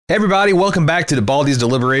Hey everybody, welcome back to the Baldy's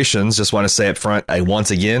Deliberations. Just want to say up front,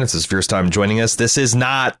 once again, if this is your first time joining us, this is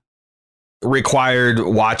not required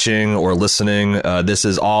watching or listening. This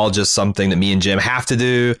is all just something that me and Jim have to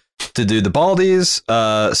do the Baldy's.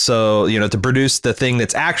 So, to produce the thing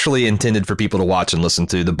that's actually intended for people to watch and listen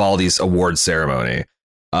to, the Baldy's Awards ceremony.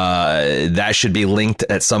 That should be linked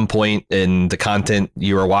at some point in the content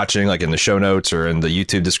you are watching, like in the show notes or in the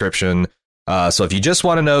YouTube description. So if you just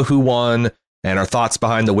want to know who won and our thoughts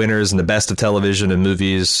behind the winners and the best of television and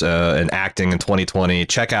movies and acting in 2020,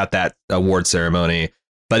 check out that award ceremony.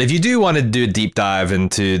 But if you do want to do a deep dive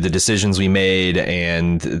into the decisions we made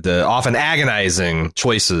and the often agonizing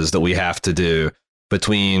choices that we have to do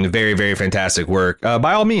between very, very fantastic work,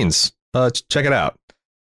 by all means, check it out.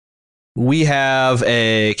 We have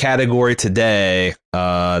a category today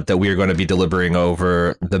that we are going to be deliberating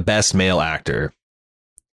over, the best male actor.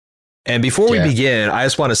 And before we begin, I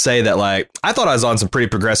just want to say that, I thought I was on some pretty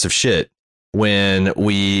progressive shit when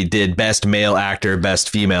we did best male actor, best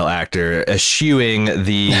female actor, eschewing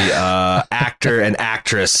the actor and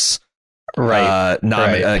actress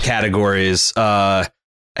categories.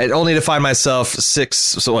 And only to find myself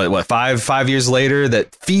 5 years later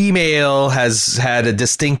that female has had a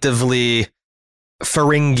distinctively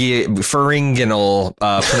pharyngeal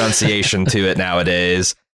pronunciation to it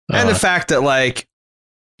nowadays. And the fact that,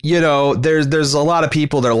 there's a lot of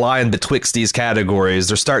people that are lying betwixt these categories.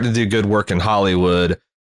 They're starting to do good work in Hollywood.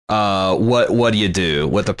 What do you do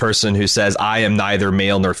with a person who says, I am neither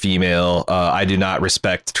male nor female? I do not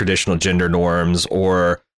respect traditional gender norms.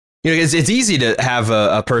 Or, it's easy to have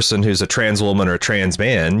a person who's a trans woman or a trans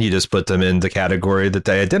man. You just put them in the category that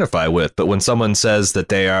they identify with. But when someone says that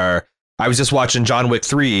they are, I was just watching John Wick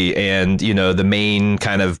 3 and, the main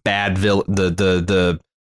kind of bad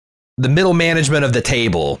the middle management of the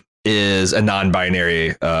table is a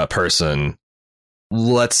non-binary person.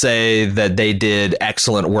 Let's say that they did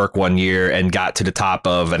excellent work one year and got to the top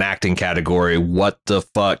of an acting category. What the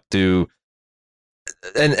fuck the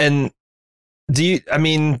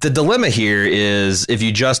dilemma here is if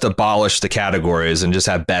you just abolish the categories and just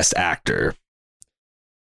have best actor.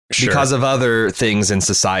 Sure. Because of other things in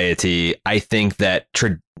society, I think that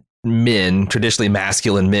traditionally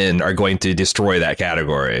masculine men are going to destroy that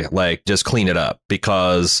category, just clean it up,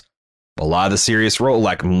 because a lot of the serious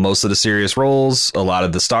most of the serious roles, a lot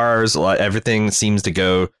of the stars, everything seems to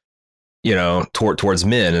go, towards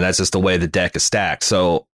men. And that's just the way the deck is stacked.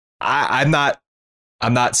 So I'm not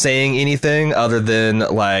saying anything other than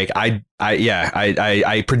I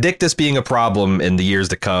predict this being a problem in the years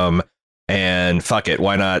to come, and fuck it.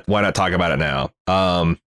 Why not talk about it now?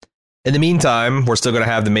 In the meantime, we're still going to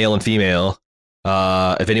have the male and female.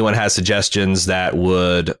 If anyone has suggestions that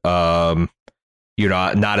would, not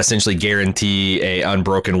essentially guarantee a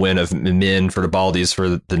unbroken win of men for the Baldies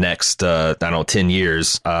for the next, 10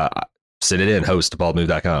 years, send it in,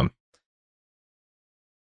 host@baldmove.com.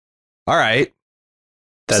 All right.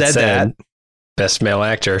 That said, best male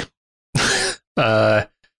actor. This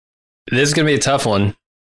is going to be a tough one.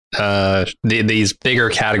 These bigger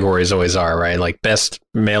categories always are, right? Like best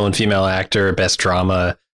male and female actor, best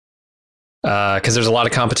drama, because there's a lot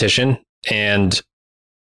of competition and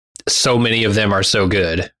so many of them are so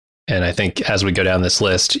good. And I think as we go down this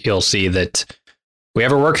list, you'll see that we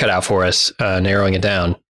have our work cut out for us, narrowing it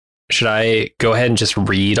down. Should I go ahead and just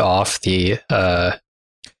read off the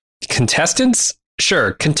contestants?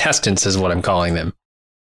 Sure, contestants is what I'm calling them.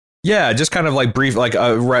 Yeah, just kind of brief.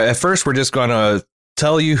 At first, we're just going to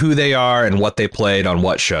tell you who they are and what they played on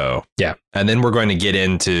what show. Yeah. And then we're going to get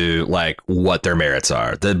into what their merits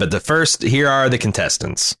are. But the first, here are the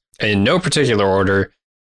contestants. In no particular order.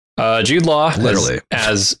 Jude Law literally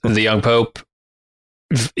as the young Pope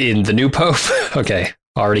in the new Pope. Okay.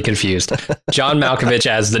 Already confused. John Malkovich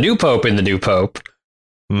as the new Pope in the new Pope.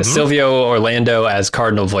 Mm-hmm. Silvio Orlando as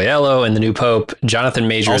Cardinal Voyello in the new Pope. Jonathan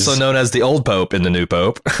Majors, also known as the old Pope in the new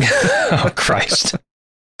Pope. Oh, Christ.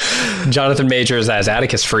 Jonathan Majors as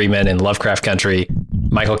Atticus Freeman in Lovecraft Country.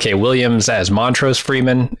 Michael K. Williams as Montrose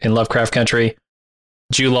Freeman in Lovecraft Country.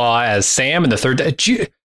 Jude Law as Sam in the third.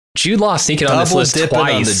 Jude Law sneaking on this list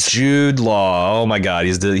twice. On the Jude Law. Oh my God,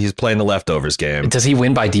 he's playing the leftovers game. Does he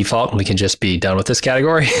win by default and we can just be done with this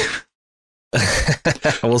category?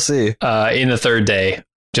 We'll see. In the third day,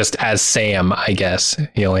 just as Sam, I guess.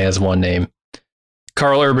 He only has one name.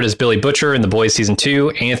 Carl Urban as Billy Butcher in The Boys Season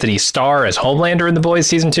 2. Anthony Starr as Homelander in The Boys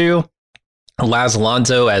Season 2. Laz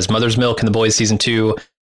Alonso as Mother's Milk in The Boys Season 2.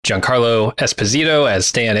 Giancarlo Esposito as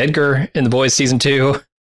Stan Edgar in The Boys Season 2.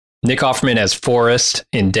 Nick Offerman as Forrest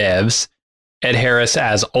in Devs. Ed Harris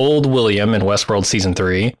as Old William in Westworld Season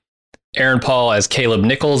 3. Aaron Paul as Caleb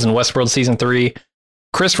Nichols in Westworld Season 3.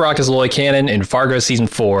 Chris Rock as Loy Cannon in Fargo Season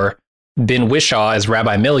 4. Ben Whishaw as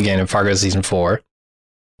Rabbi Milligan in Fargo Season 4.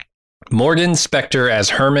 Morgan Spector as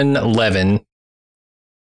Herman Levin,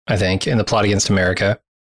 I think, in The Plot Against America.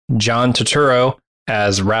 John Turturro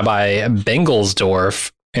as Rabbi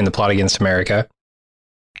Bengelsdorf in The Plot Against America.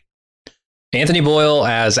 Anthony Boyle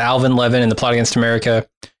as Alvin Levin in The Plot Against America.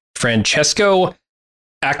 Francesco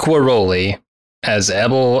Acquaroli as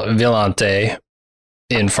Abel Villante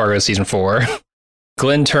in Fargo Season 4.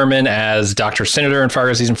 Glenn Turman as Dr. Senator in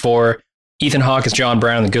Fargo Season 4. Ethan Hawke as John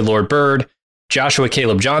Brown in The Good Lord Bird. Joshua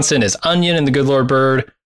Caleb Johnson as Onion in The Good Lord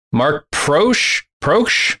Bird. Mark Proch? I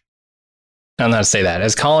don't know how to say that.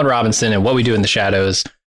 As Colin Robinson in What We Do in the Shadows.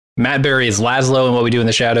 Matt Berry as Laszlo in What We Do in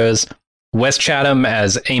the Shadows. Wes Chatham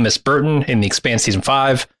as Amos Burton in The Expanse Season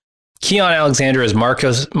 5. Keon Alexander as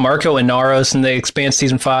Marco Inaros in The Expanse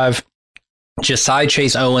Season 5. Josiah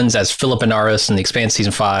Chase Owens as Philip Inaros in The Expanse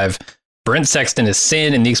Season 5. Brent Sexton as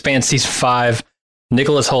Sin in The Expanse Season 5.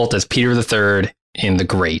 Nicholas Hoult as Peter III in The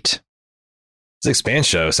Great. This Expanse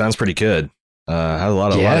show sounds pretty good. Had a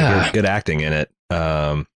lot of good acting in it.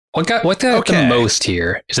 What got the most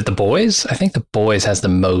here? Is it The Boys? I think The Boys has the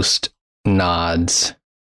most nods.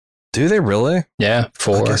 Do they really? Yeah,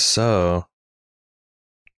 4. I guess so.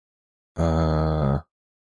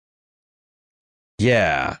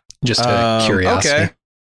 Yeah. Just a curiosity. Okay.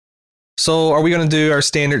 So are we going to do our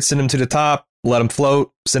standard send them to the top, let them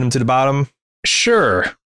float, send them to the bottom? Sure.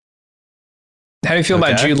 How do you feel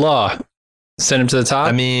about Jude Law? Send him to the top?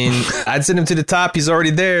 I mean, I'd send him to the top. He's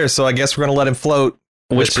already there, so I guess we're going to let him float.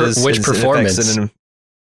 Which performance?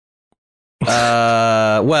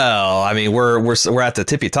 Well, I mean, we're at the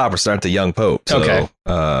tippy top. We're starting at the young pope. So,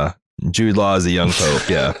 okay. Jude Law is the young pope.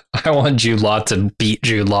 Yeah. I want Jude Law to beat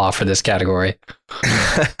Jude Law for this category.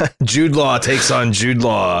 Jude Law takes on Jude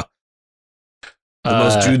Law. The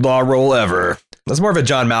most Jude Law role ever. That's more of a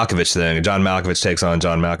John Malkovich thing. John Malkovich takes on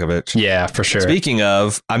John Malkovich. Yeah, for sure. Speaking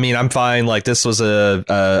of, I mean, I'm fine. Like, this was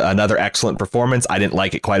another excellent performance. I didn't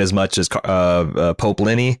like it quite as much as Pope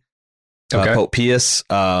Lenny, Pope Pius,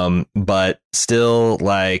 but still,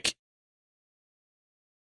 like,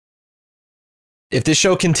 if this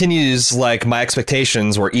show continues, like, my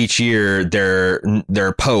expectations were each year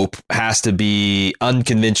their Pope has to be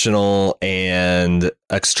unconventional and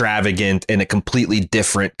extravagant in a completely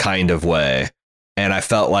different kind of way. And I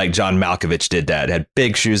felt like John Malkovich did that. Had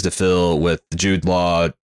big shoes to fill with Jude Law,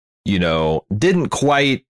 didn't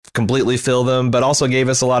quite completely fill them, but also gave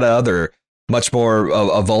us a lot of other, much more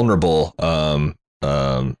a vulnerable,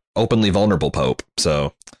 openly vulnerable Pope.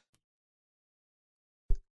 So,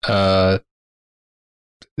 to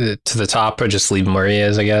the top, or just leave him where he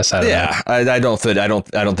is, I guess. I don't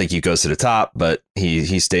think he goes to the top, but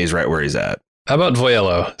he stays right where he's at. How about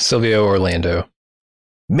Voyello, Silvio Orlando?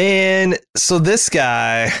 Man, so this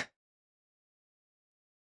guy,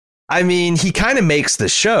 I mean, he kind of makes the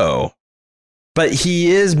show, but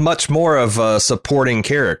he is much more of a supporting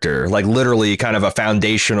character, like literally kind of a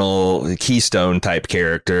foundational keystone type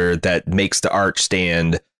character that makes the arch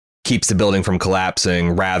stand, keeps the building from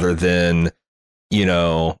collapsing rather than,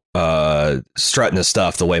 strutting his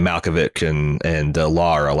stuff the way Malkovich and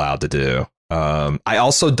Law are allowed to do. I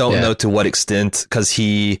also don't know to what extent,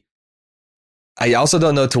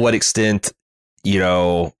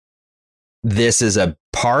 this is a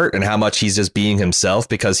part and how much he's just being himself,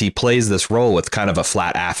 because he plays this role with kind of a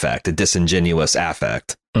flat affect, a disingenuous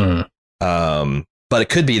affect. Mm. But it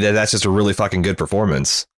could be that that's just a really fucking good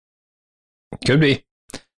performance. Could be.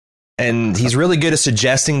 And he's really good at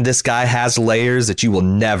suggesting this guy has layers that you will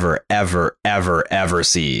never, ever, ever, ever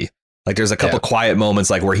see. Like, there's a couple quiet moments,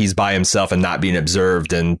 like where he's by himself and not being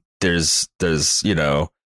observed. And there's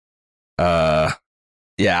I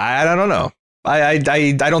don't know. I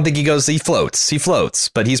don't think he floats,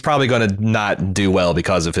 but he's probably going to not do well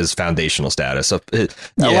because of his foundational status. So and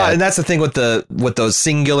that's the thing with those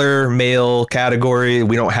singular male category.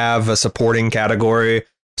 We don't have a supporting category.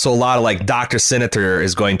 So a lot of, like, Dr. Senator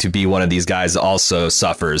is going to be one of these guys that also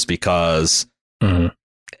suffers because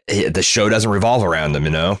the show doesn't revolve around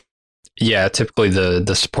him, Yeah, typically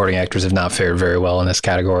the supporting actors have not fared very well in this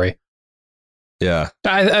category. Yeah.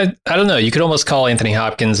 I don't know. You could almost call Anthony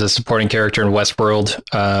Hopkins a supporting character in Westworld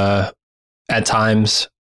at times.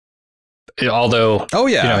 Although,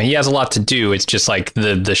 he has a lot to do. It's just like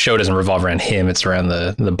the show doesn't revolve around him. It's around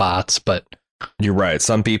the bots. But you're right.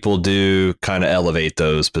 Some people do kind of elevate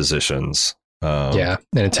those positions. And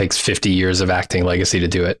it takes 50 years of acting legacy to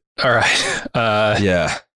do it. All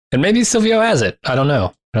right. And maybe Silvio has it. I don't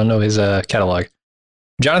know. I don't know his catalog.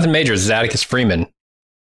 Jonathan Majors is Atticus Freeman,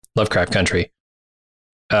 Lovecraft Country.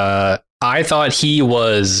 I thought he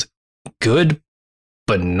was good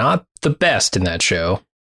but not the best in that show.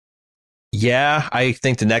 Yeah, I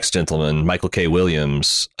think the next gentleman, Michael K.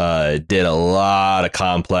 Williams, did a lot of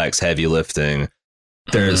complex, heavy lifting.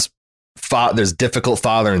 There's difficult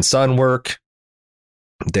father and son work.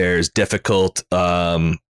 There's difficult,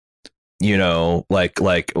 like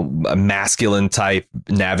a masculine type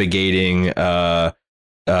navigating the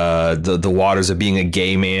waters of being a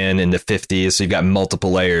gay man in the 50s. So you've got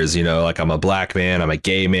multiple layers, like I'm a black man, I'm a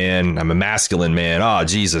gay man, I'm a masculine man. Oh,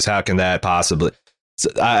 Jesus, how can that possibly? So,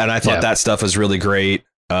 I thought that stuff was really great.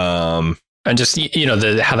 And just,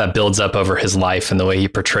 how that builds up over his life and the way he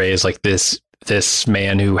portrays like this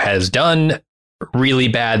man who has done really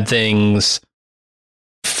bad things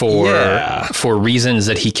for reasons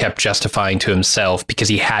that he kept justifying to himself because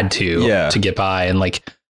he had to get by. And like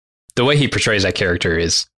the way he portrays that character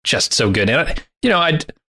is just so good. And,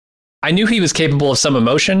 I knew he was capable of some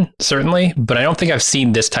emotion, certainly, but I don't think I've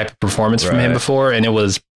seen this type of performance from him before. And it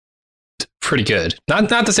was pretty good.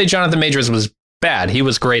 Not to say Jonathan Majors was bad. He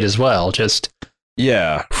was great as well. Just he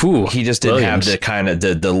just didn't have the kind of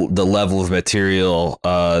the level of material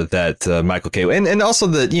that Michael K. And also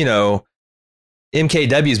the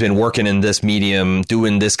MKW's been working in this medium,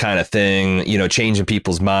 doing this kind of thing, changing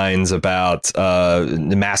people's minds about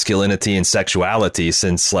the masculinity and sexuality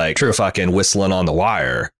since fucking Whistling on the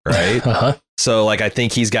Wire, right? So I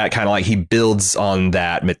think he's got kind of he builds on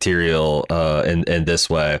that material in this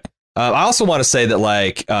way. I also want to say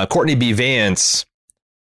that Courtney B. Vance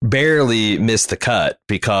barely missed the cut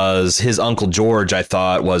because his Uncle George, I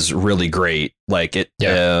thought, was really great.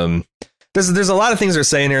 There's a lot of things they're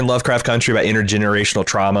saying here in Lovecraft Country about intergenerational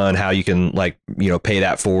trauma and how you can pay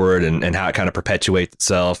that forward and how it kind of perpetuates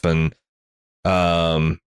itself. And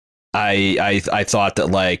I thought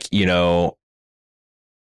that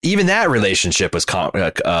even that relationship was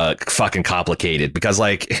fucking complicated because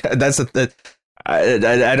that's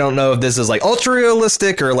I don't know if this is ultra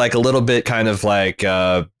realistic or a little bit kind of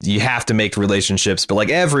you have to make relationships, but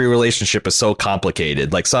every relationship is so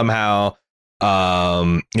complicated. Somehow,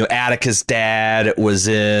 Atticus' dad was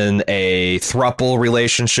in a throuple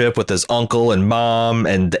relationship with his uncle and mom,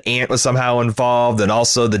 and the aunt was somehow involved, and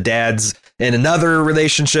also the dad's in another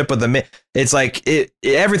relationship with the. It's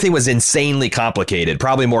everything was insanely complicated,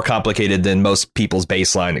 probably more complicated than most people's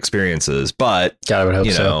baseline experiences. But I would hope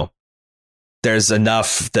so. There's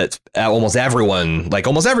enough that almost everyone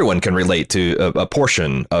can relate to a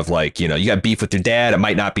portion of you got beef with your dad. It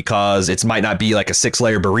might not be a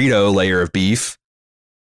 6-layer burrito layer of beef,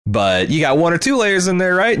 but you got 1 or 2 layers in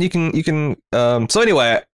there, right? And you can. So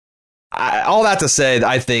anyway, all that to say,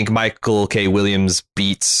 I think Michael K. Williams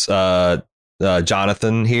beats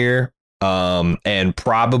Jonathan here, and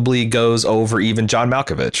probably goes over even John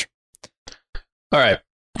Malkovich. All right.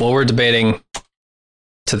 Well, we're debating.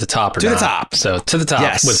 To the top or not? To the top. So to the top.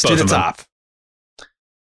 Yes, with both to the of them. Top.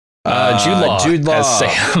 Jude Law as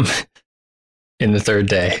Sam in The Third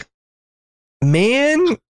Day.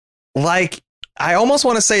 Man, I almost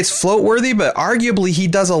want to say it's float worthy, but arguably he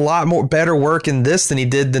does a lot more better work in this than he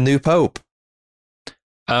did The New Pope.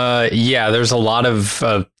 There's a lot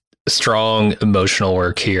of strong emotional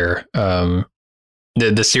work here. The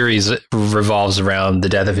series revolves around the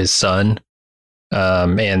death of his son.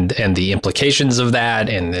 And the implications of that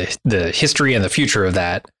and the history and the future of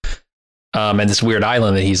that, and this weird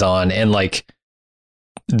island that he's on. And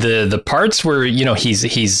the parts where,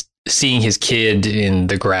 he's seeing his kid in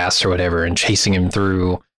the grass or whatever and chasing him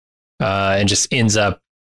through, and just ends up,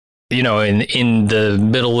 in the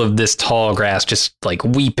middle of this tall grass, just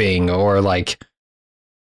weeping, or the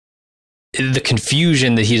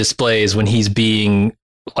confusion that he displays when he's being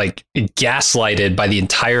gaslighted by the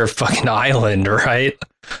entire fucking island, right?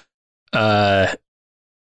 There's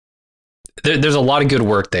a lot of good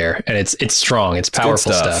work there, and it's strong, it's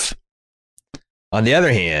powerful stuff. On the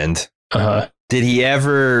other hand, did he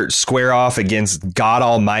ever square off against God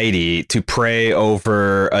Almighty to pray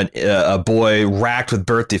over a boy racked with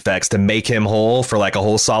birth defects to make him whole for a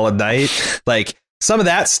whole solid night? Some of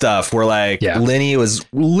that stuff where Lenny was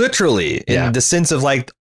literally in the sense of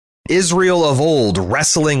Israel of old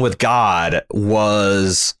wrestling with God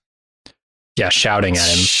was shouting at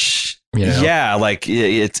him,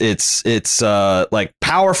 it's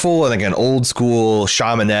powerful and an old school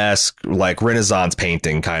shamanesque Renaissance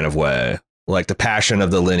painting kind of way, the passion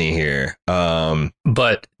of the Lenny here.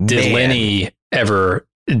 But did Lenny ever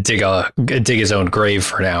dig his own grave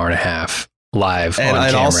for an hour and a half live on camera?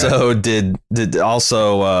 And also did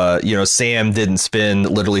Sam didn't spend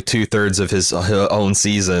literally 2/3 of his own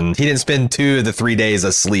season. He didn't spend 2 of the 3 days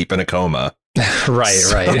asleep in a coma. Right.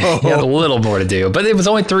 He had a little more to do, but it was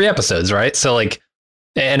only 3 episodes, right? So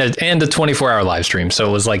and a 24-hour live stream. So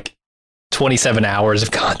it was like 27 hours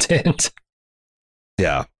of content.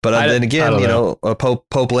 Yeah, but then again,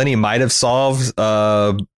 Pope Lenny might have solved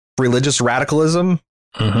religious radicalism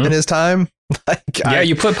in his time.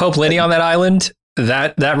 You put Pope Lenny on that island,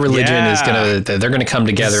 that religion is they're gonna come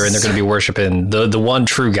together and they're gonna be worshiping the one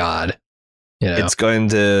true God. It's going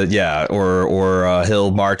to, or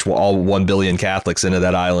he'll march all 1 billion Catholics into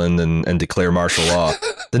that island and declare martial law.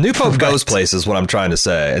 The new Pope goes places, what I'm trying to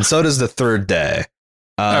say, and so does the third day.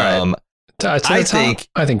 I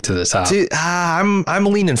think to the top. I'm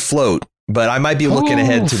leaning float, but I might be looking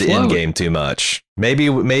ahead to the end game too much. Maybe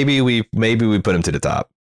we put him to the top.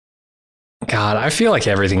 God, I feel like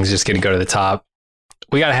everything's just going to go to the top.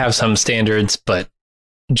 We got to have some standards, but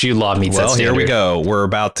Jude Law meets that standard. Here we go. We're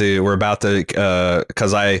about to,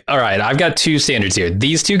 because all right, I've got two standards here.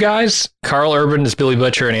 These two guys, Carl Urban as Billy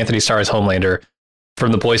Butcher and Anthony Starr as Homelander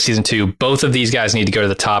from The Boys season 2. Both of these guys need to go to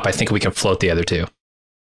the top. I think we can float the other two.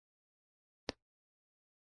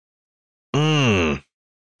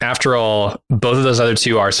 After all, both of those other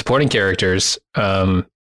two are supporting characters.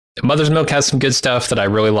 Mother's Milk has some good stuff that I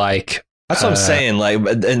really like. That's what I'm saying. Like,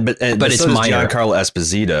 but it's so minor. Giancarlo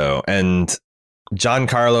Esposito, and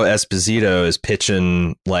Giancarlo Esposito is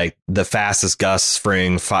pitching like the fastest Gus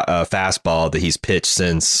Fring fastball that he's pitched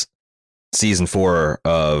since season 4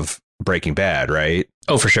 of Breaking Bad, right?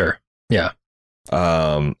 Oh, for sure. Yeah.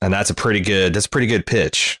 And that's a pretty good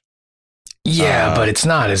pitch. Yeah, but it's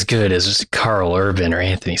not as good as Carl Urban or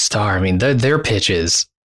Anthony Starr. I mean, their pitches,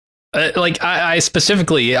 I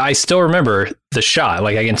specifically, I still remember the shot.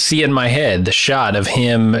 Like I can see in my head the shot of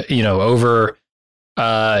him, over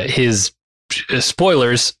his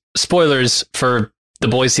spoilers for The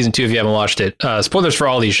Boys season 2 if you haven't watched it. Spoilers for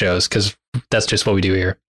all these shows because that's just what we do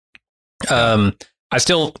here. I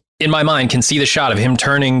still, in my mind, can see the shot of him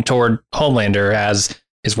turning toward Homelander as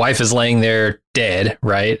his wife is laying there dead,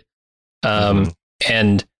 right?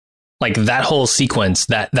 And like that whole sequence,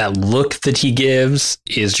 that look that he gives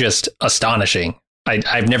is just astonishing.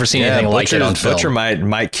 I've never seen anything like it on film. Butcher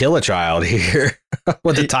might kill a child here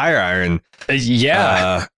with a tire iron.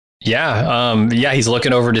 Yeah. He's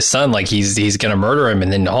looking over at his son like he's going to murder him.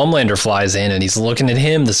 And then Homelander flies in and he's looking at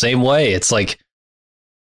him the same way. It's like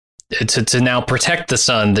to now protect the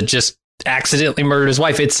son that just accidentally murdered his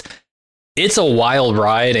wife. It's a wild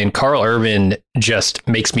ride, and Carl Urban just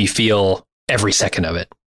makes me feel every second of it.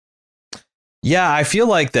 Yeah, I feel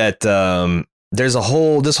like that this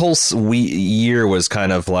whole year was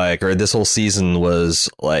kind of like, or this whole season was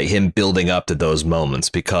like him building up to those moments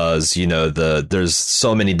because, there's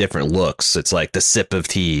so many different looks. It's like the sip of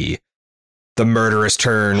tea, the murderous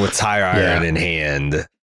turn with tire iron in hand,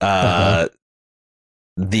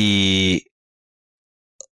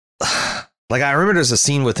 like, I remember there's a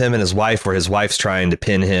scene with him and his wife where his wife's trying to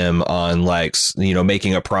pin him on, like,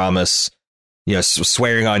 making a promise,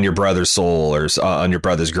 swearing on your brother's soul or on your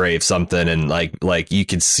brother's grave, something. And like you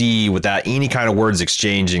could see without any kind of words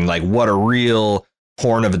exchanging, like what a real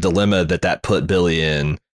horn of a dilemma that put Billy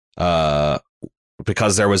in,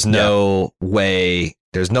 because there was no way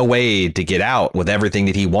to get out with everything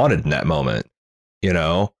that he wanted in that moment,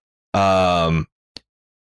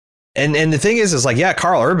 And the thing is like,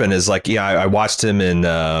 Carl Urban is like, I watched him in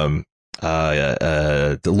the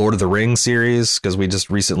Lord of the Rings series because we just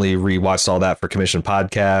recently rewatched all that for Commission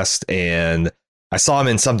Podcast, and I saw him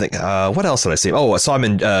in something. What else did I see? Oh, I saw him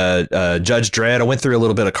in Judge Dredd. I went through a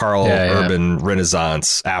little bit of Carl Urban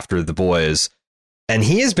renaissance after The Boys, and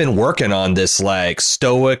he has been working on this like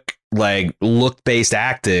stoic, like look based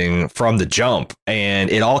acting from the jump, and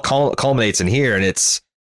it all culminates in here, and it's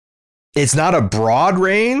not a broad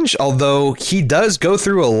range, although he does go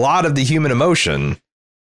through a lot of the human emotion.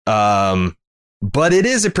 But it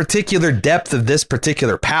is a particular depth of this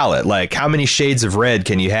particular palette. Like, how many shades of red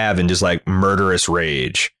can you have in just like murderous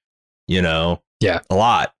rage? Yeah, a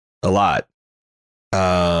lot.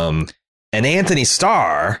 And Anthony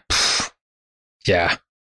Starr. Yeah.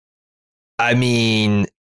 I mean,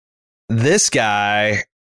 this guy,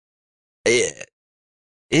 it's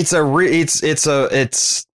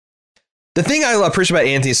the thing I appreciate about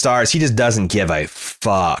Anthony Starr is he just doesn't give a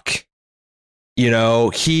fuck.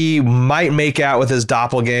 He might make out with his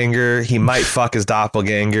doppelganger. He might fuck his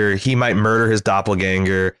doppelganger. He might murder his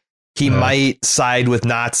doppelganger. He might side with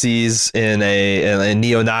Nazis in a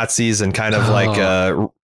neo-Nazis and kind of like a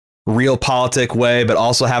realpolitik way, but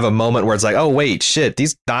also have a moment where it's like, oh, wait, shit,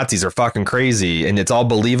 these Nazis are fucking crazy. And it's all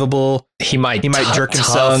believable. He might jerk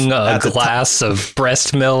himself a glass of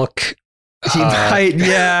breast milk. He might,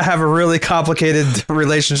 have a really complicated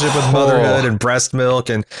relationship with motherhood and breast milk,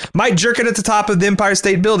 and might jerk it at the top of the Empire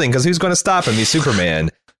State Building because who's going to stop him? He's Superman.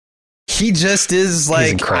 He just is like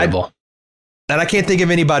He's incredible. And I can't think of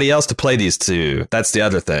anybody else to play these two. That's the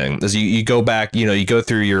other thing. Is you go back, you go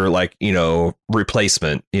through your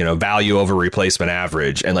replacement, value over replacement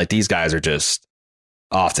average, and like these guys are just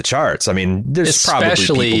off the charts. I mean, there's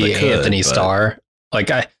especially probably people that could, Anthony Starr. Like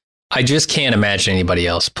I just can't imagine anybody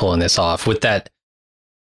else pulling this off with that.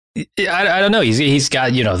 I don't know. He's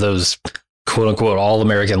got those quote unquote all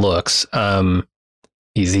American looks.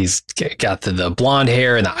 He's got the blonde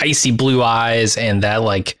hair and the icy blue eyes and that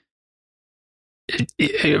like.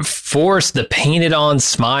 Force the painted on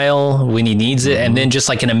smile when he needs it, and then just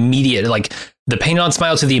like an immediate, like the painted on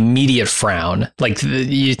smile to the immediate frown, like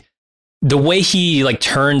the way he like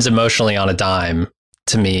turns emotionally on a dime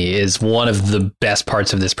to me is one of the best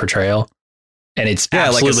parts of this portrayal, and it's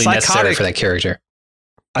absolutely necessary for that character.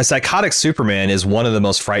 A psychotic Superman is one of the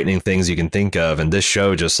most frightening things you can think of, and this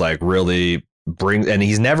show just like really brings. And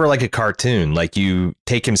he's never like a cartoon; like you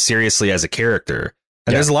take him seriously as a character.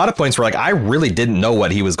 And there's a lot of points where like I really didn't know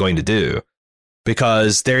what he was going to do,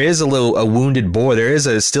 because there is a wounded boy. There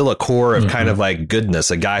is still a core of kind of like goodness,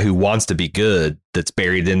 a guy who wants to be good that's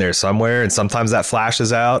buried in there somewhere. And sometimes that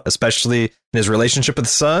flashes out, especially in his relationship with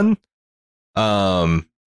the son.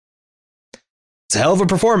 It's a hell of a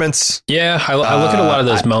performance. Yeah, I look at a lot of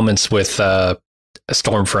those moments with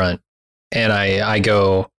Stormfront and I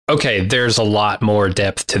go, okay, there's a lot more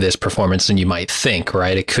depth to this performance than you might think,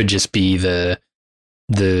 right? It could just be the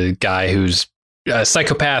guy who's a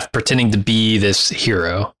psychopath pretending to be this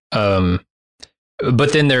hero.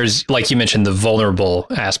 But then there's, like you mentioned, the vulnerable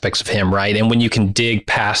aspects of him, right? And when you can dig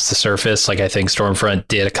past the surface, like I think Stormfront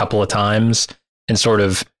did a couple of times, and sort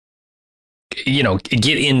of,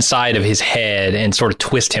 get inside of his head and sort of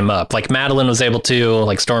twist him up, like Madeline was able to,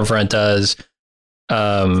 like Stormfront does.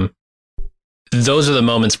 Those are the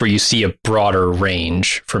moments where you see a broader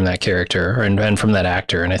range from that character and from that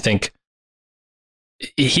actor. And I think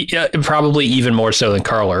he probably even more so than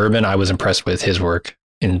Karl Urban, I was impressed with his work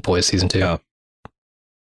in Boys season 2. Yeah.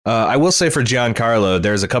 I will say for Giancarlo,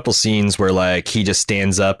 there's a couple scenes where like he just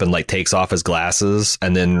stands up and like takes off his glasses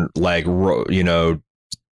and then like,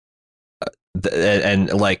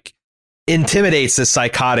 and like intimidates this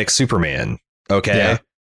psychotic Superman. Okay. Yeah.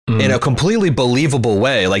 Mm-hmm. In a completely believable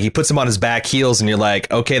way. Like he puts him on his back heels and you're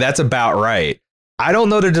like, okay, that's about right. I don't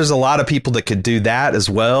know that there's a lot of people that could do that as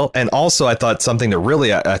well. And also, I thought something that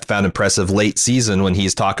really I found impressive late season when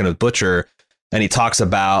he's talking to Butcher and he talks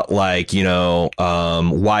about like,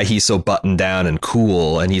 why he's so buttoned down and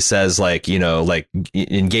cool. And he says like, like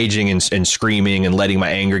engaging and screaming and letting my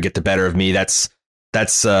anger get the better of me. That's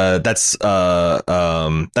a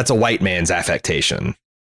white man's affectation.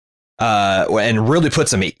 And really put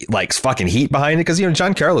some like fucking heat behind it, because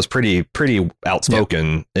Giancarlo's pretty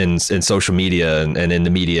outspoken in social media and in the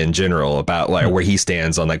media in general about like where he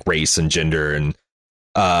stands on like race and gender, and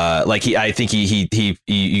I think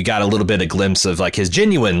you got a little bit of glimpse of like his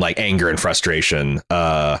genuine like anger and frustration.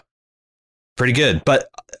 Pretty good, but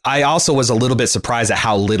I also was a little bit surprised at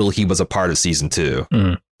how little he was a part of season 2.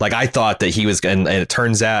 Like I thought that he was, and it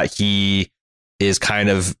turns out he is kind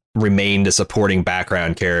of remained a supporting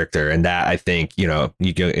background character, and that I think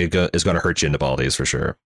is going to hurt you in the Baldies for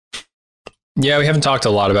sure. Yeah, we haven't talked a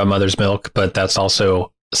lot about Mother's Milk, but that's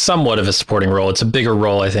also somewhat of a supporting role. It's a bigger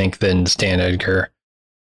role, I think, than Stan Edgar.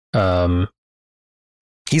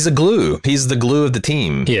 He's a glue. He's the glue of the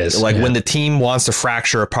team. He is. Like when the team wants to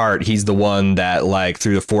fracture apart, he's the one that like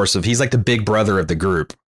through the force of, he's like the big brother of the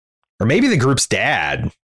group, or maybe the group's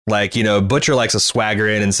dad. Like, Butcher likes to swagger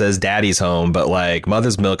in and says daddy's home, but like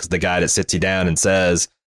Mother's Milk is the guy that sits you down and says,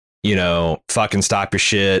 fucking stop your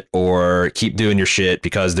shit or keep doing your shit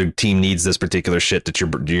because the team needs this particular shit that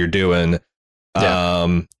you're doing.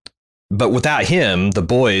 Yeah. But without him, the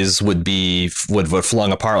boys would have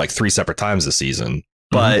flung apart like 3 separate times this season.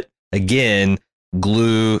 But again,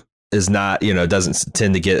 glue is not, doesn't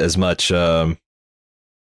tend to get as much.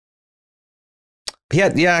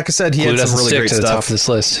 Like I said, he had some really great stuff. Top of this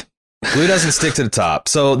list. Glue doesn't stick to the top.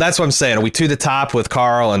 So that's what I'm saying. Are we to the top with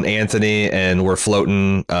Karl and Anthony, and we're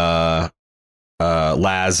floating Laz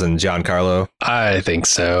and Giancarlo? I think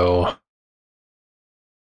so.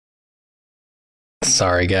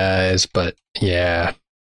 Sorry, guys, but yeah.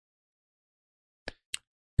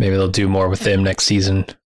 Maybe they'll do more with them next season.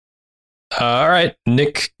 All right.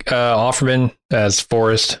 Nick Offerman as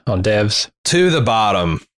Forrest on Devs. To the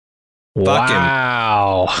bottom.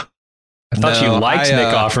 Wow. I thought you liked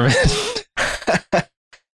Nick Offerman.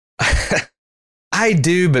 I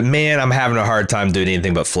do, but man, I'm having a hard time doing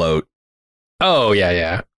anything but float. Oh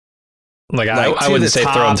yeah. Like I wouldn't say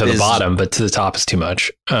throw him to the bottom, but to the top is too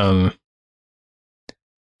much.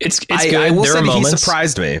 It's good. I will there say are moments. He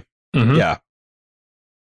surprised me. Mm-hmm. Yeah.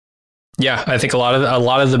 Yeah, I think a lot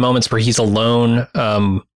of the moments where he's alone,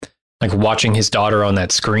 like watching his daughter on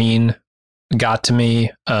that screen, got to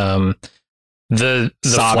me. The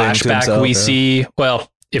flashback we see,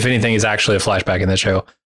 well, if anything, is actually a flashback in the show.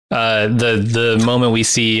 The moment we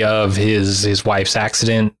see of his wife's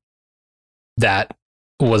accident, that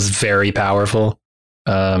was very powerful,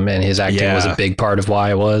 and his acting was a big part of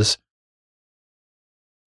why it was.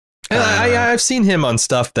 And I've seen him on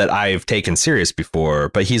stuff that I've taken serious before,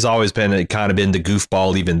 but he's always been kind of been the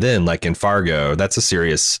goofball even then, like in Fargo. That's a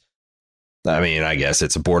serious, I mean, I guess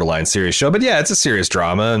it's a borderline serious show, but yeah, it's a serious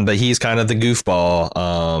drama. But he's kind of the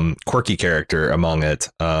goofball, quirky character among it.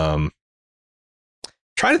 Trying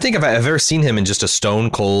to think if I've ever seen him in just a stone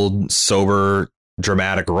cold, sober,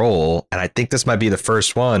 dramatic role. And I think this might be the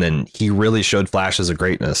first one. And he really showed flashes of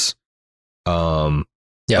greatness.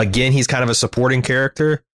 Again, he's kind of a supporting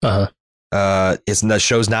character. The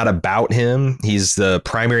show's not about him. He's the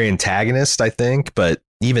primary antagonist, I think. But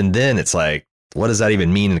even then, it's like, what does that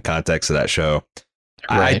even mean in the context of that show?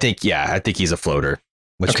 Right. I think he's a floater,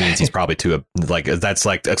 which means he's probably that's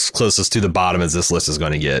like as closest to the bottom as this list is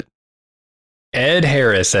going to get. Ed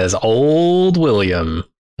Harris as Old William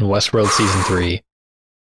in Westworld season 3.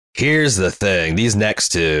 Here's the thing: these next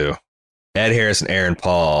two, Ed Harris and Aaron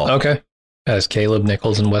Paul. Okay, as Caleb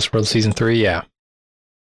Nichols in Westworld season 3. Yeah.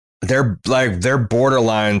 They're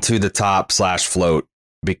borderline to the top / float,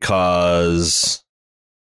 because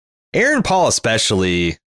Aaron Paul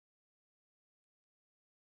especially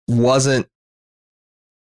wasn't.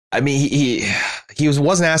 I mean, he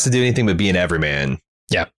wasn't asked to do anything but be an everyman.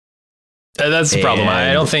 Yeah, that's the problem.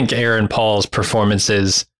 I don't think Aaron Paul's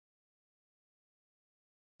performances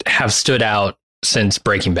have stood out since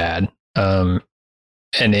Breaking Bad.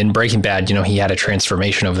 And in Breaking Bad, he had a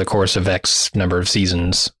transformation over the course of X number of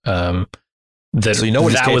seasons. That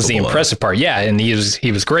was the impressive part. Yeah, and he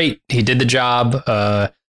was great. He did the job.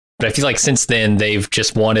 But I feel like since then they've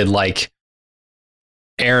just wanted like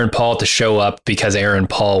Aaron Paul to show up because Aaron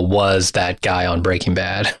Paul was that guy on Breaking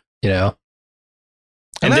Bad. And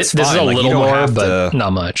this is a little more, but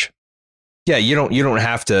not much. Yeah, you don't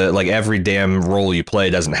have to, like, every damn role you play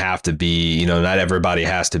doesn't have to be, not everybody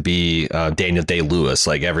has to be Daniel Day-Lewis,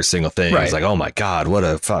 like every single thing. Right. It's like, oh my God, what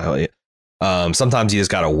a sometimes you just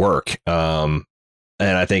got to work. And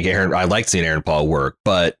I think I like seeing Aaron Paul work,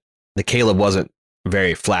 but the Caleb wasn't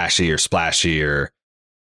very flashy or splashy or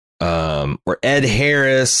Ed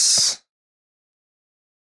Harris.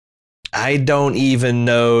 I don't even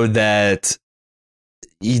know that.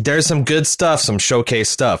 There's some good stuff, some showcase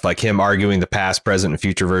stuff, like him arguing the past, present, and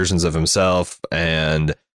future versions of himself,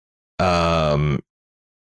 and some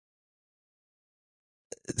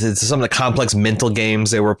of the complex mental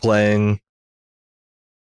games they were playing.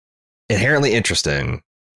 Inherently interesting,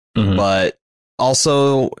 but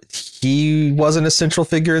also he was an essential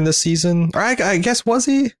figure in this season. Or I guess, was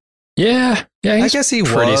he? Yeah, I guess he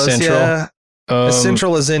pretty was central. Yeah. As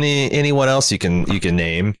central as anyone else you can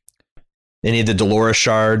name. Any of the Dolores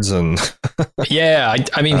shards and yeah,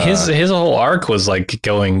 I mean his whole arc was like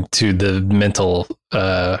going to the mental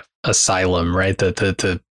asylum, right?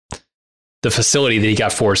 The facility that he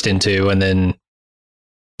got forced into, and then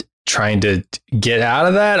trying to get out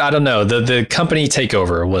of that. I don't know. The company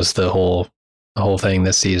takeover was the whole thing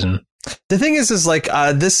this season. The thing is like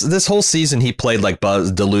this whole season he played like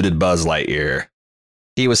deluded Buzz Lightyear.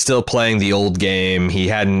 He was still playing the old game. He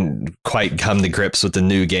hadn't quite come to grips with the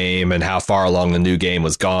new game and how far along the new game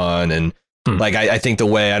was gone. And like, I think the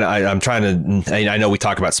way I'm trying to, I know we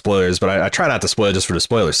talk about spoilers, but I try not to spoil just for the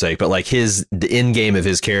spoiler's sake. But like the end game of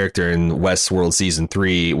his character in Westworld season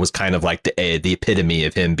 3 was kind of like the epitome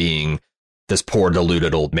of him being this poor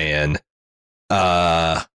deluded old man.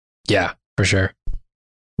 Yeah, for sure.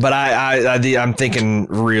 But I'm thinking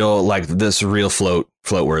real, like this real float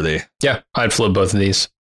worthy. Yeah, I'd float both of these.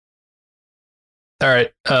 All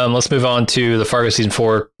right, let's move on to the Fargo season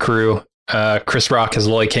 4 crew. Chris Rock as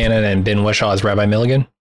Lloyd Cannon and Ben Whishaw as Rabbi Milligan.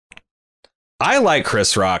 I like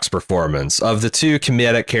Chris Rock's performance. Of the two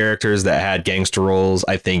comedic characters that had gangster roles,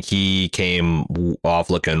 I think he came off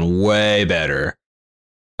looking way better.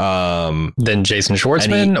 Than Jason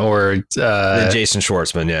Schwartzman than Jason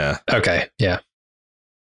Schwartzman, yeah. Okay, yeah.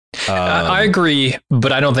 I agree,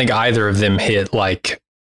 but I don't think either of them hit like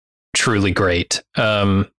truly great.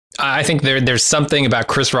 I think there's something about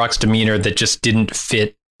Chris Rock's demeanor that just didn't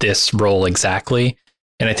fit this role exactly.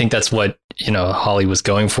 And I think that's what, Holly was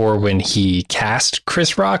going for when he cast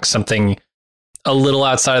Chris Rock, something a little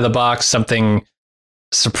outside of the box, something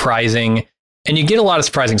surprising. And you get a lot of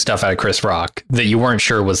surprising stuff out of Chris Rock that you weren't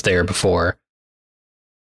sure was there before.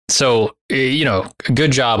 So,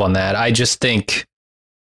 good job on that. I just think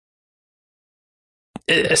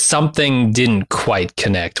something didn't quite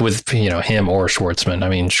connect with, him or Schwartzman. I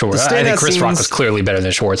mean, sure. I think Chris Rock was clearly better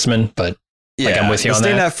than Schwartzman, but I'm with you on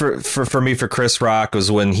that. For me, for Chris Rock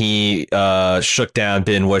was when he shook down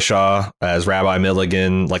Ben Whishaw as Rabbi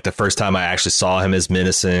Milligan. Like the first time I actually saw him as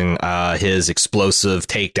menacing, his explosive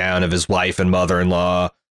takedown of his wife and mother-in-law.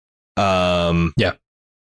 The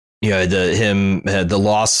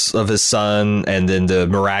loss of his son and then the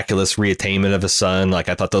miraculous reattainment of his son. Like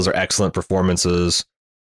I thought those are excellent performances.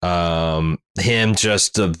 Him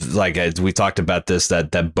just we talked about this,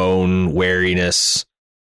 that bone wariness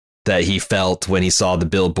that he felt when he saw the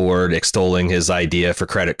billboard extolling his idea for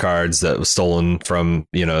credit cards that was stolen from,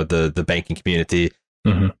 the banking community.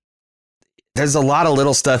 Mm-hmm. There's a lot of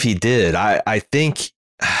little stuff he did. I think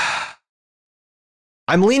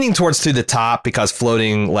I'm leaning towards To the Top because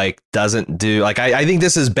floating doesn't do I think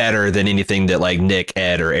this is better than anything that Nick,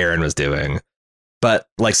 Ed, or Aaron was doing. But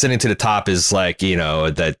Sitting to the Top is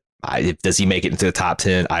does he make it into the top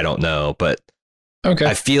 10? I don't know. But okay,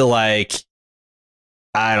 I feel like,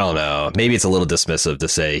 I don't know. Maybe it's a little dismissive to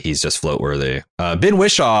say he's just float worthy. Ben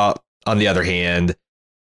Whishaw, on the other hand,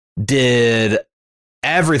 did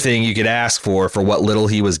everything you could ask for what little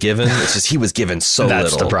he was given. It's just he was given so little.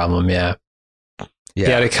 That's the problem. Yeah. He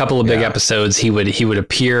had a couple of big episodes. He would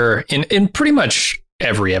appear in pretty much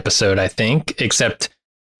every episode, I think, except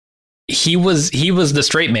he was the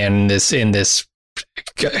straight man in this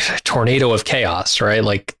tornado of chaos, right?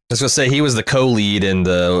 I was gonna say he was the co-lead in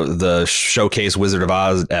the Showcase Wizard of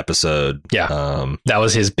Oz episode. Yeah, that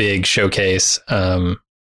was his big showcase.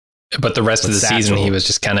 But the rest of the season, he was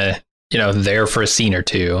just kind of there for a scene or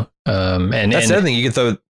two. And that's the other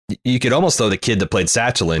thing. You could almost throw the kid that played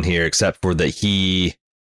Satchel in here, except for that he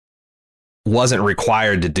wasn't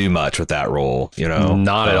required to do much with that role.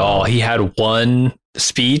 Not at all. He had one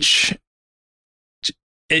speech.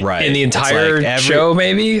 Right. In the entire show,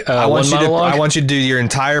 maybe I want you to do your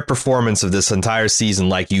entire performance of this entire season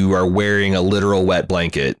like you are wearing a literal wet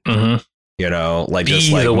blanket. Mm-hmm. Be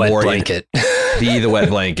the wet blanket. Be the wet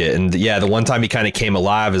blanket. And the one time he kind of came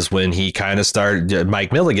alive is when he kind of started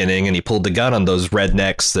Mike Milliganing and he pulled the gun on those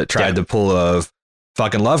rednecks that tried to pull a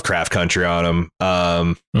fucking Lovecraft Country on him.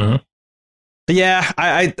 Mm-hmm. But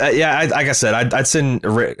like I said, I'd send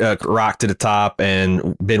Rock to the top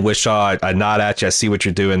and Ben Whishaw. I'd nod at you. I see what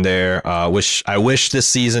you're doing there. I wish this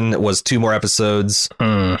season was 2 more episodes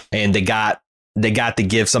and they got to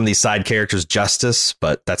give some of these side characters justice,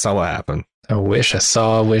 but that's not what happened. I wish I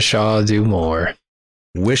saw Whishaw do more.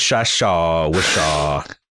 Wish I saw Whishaw.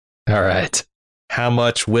 All right. How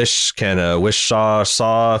much wish can a Whishaw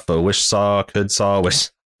saw if a wish saw could saw wish?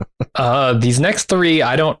 These next 3,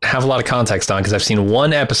 I don't have a lot of context on because I've seen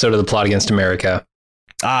 1 episode of The Plot Against America.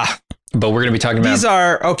 But we're going to be talking about... These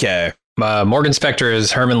are, okay. Morgan Spector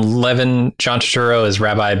as Herman Levin, John Turturro as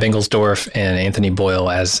Rabbi Bingelsdorf, and Anthony Boyle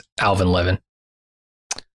as Alvin Levin.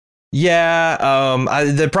 Yeah,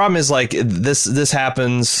 the problem is this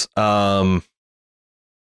happens with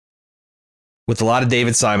a lot of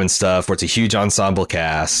David Simon stuff where it's a huge ensemble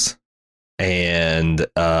cast and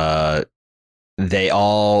they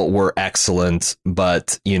all were excellent,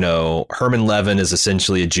 but Herman Levin is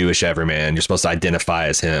essentially a Jewish everyman. You're supposed to identify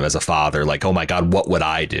as him as a father, oh my God, what would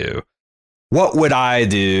I do? What would I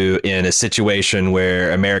do in a situation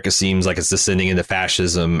where America seems like it's descending into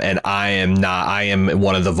fascism and I am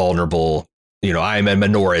one of the vulnerable, I am a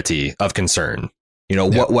minority of concern.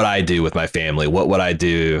 What would I do with my family? What would I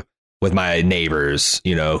do with my neighbors?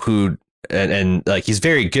 And he's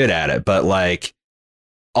very good at it, but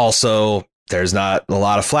also there's not a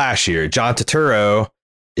lot of flash here. John Turturro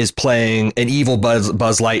is playing an evil Buzz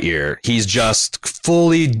Lightyear. He's just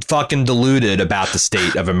fully fucking deluded about the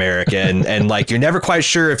state of America. And you're never quite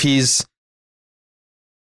sure if he's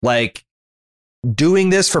doing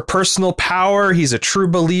this for personal power. He's a true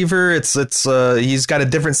believer. He's got a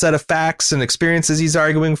different set of facts and experiences he's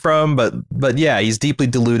arguing from. But yeah, he's deeply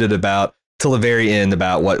deluded about till the very end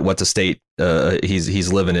about what the state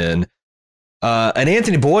he's living in. And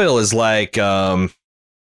Anthony Boyle is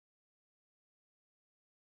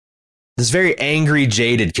this very angry,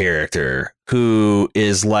 jaded character who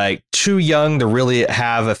is too young to really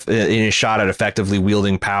have any shot at effectively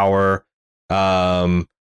wielding power. Is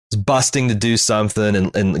busting to do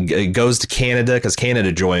something and goes to Canada because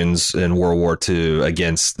Canada joins in World War II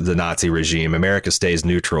against the Nazi regime. America stays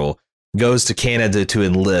neutral, goes to Canada to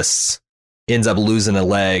enlist ends up losing a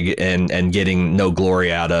leg and getting no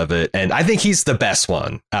glory out of it. And I think he's the best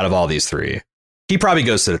one out of all these three. He probably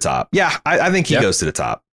goes to the top. Yeah, I think he goes to the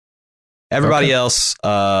top. Everybody else,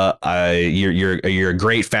 you're a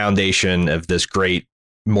great foundation of this great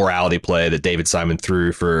morality play that David Simon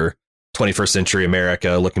threw for 21st century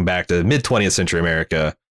America, looking back to mid 20th century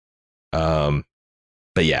America. But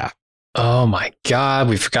yeah. Oh my God,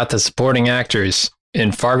 we forgot the supporting actors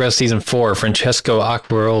in Fargo season 4. Francesco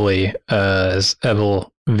Acquaroli as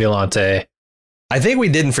Abel Villante. I think we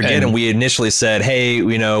didn't forget, and we initially said, hey,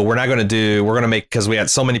 you know, we're going to make, because we had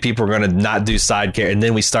so many people, we're going to not do side care. And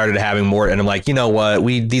then we started having more. And I'm like, you know what?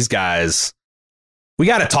 These guys, we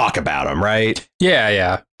got to talk about them, right?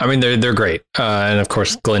 Yeah. I mean, they're great. And of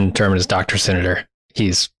course, Glenn Turman is Dr. Senator.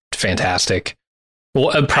 He's fantastic.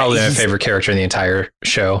 Well, probably my favorite character in the entire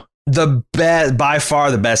show. By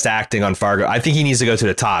far the best acting on Fargo. I think he needs to go to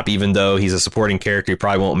the top, even though he's a supporting character. He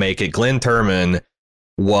probably won't make it. Glenn Turman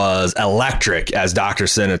was electric as Dr.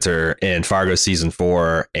 Senator in Fargo season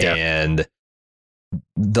 4, and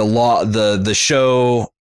the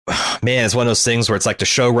show, man, it's one of those things where it's like the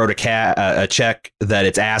show wrote a check that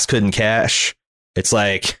its ass couldn't cash. It's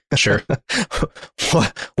like, sure,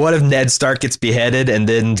 what if Ned Stark gets beheaded and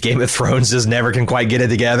then Game of Thrones just never can quite get it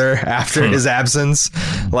together after his absence?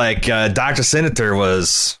 Like Dr. Senator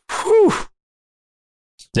was, whew,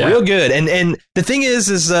 real good. And the thing is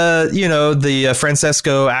you know, the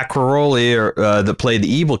Francesco Acquaroli that played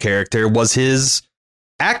the evil character was his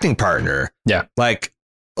acting partner. Yeah. Like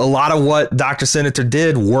a lot of what Dr. Senator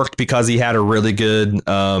did worked because he had a really good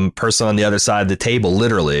person on the other side of the table,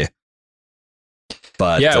 literally.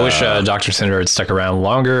 But yeah, I wish Dr. Senator had stuck around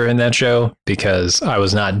longer in that show, because I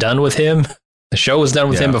was not done with him. The show was done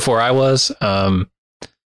with him before I was.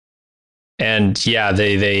 And yeah,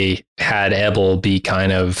 they had Ebel be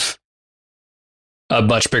kind of a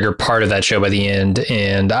much bigger part of that show by the end.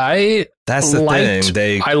 And I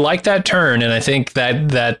like that turn. And I think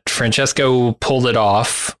that Francesco pulled it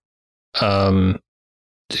off. Came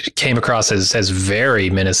across as very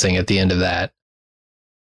menacing at the end of that.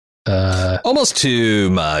 Almost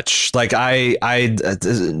too much. Like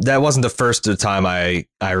that wasn't the first time I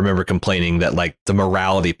remember complaining that like the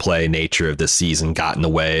morality play nature of this season got in the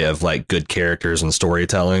way of like good characters and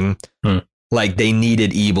storytelling. Like they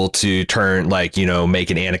needed evil to turn, like, you know,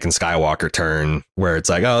 make an Anakin Skywalker turn where it's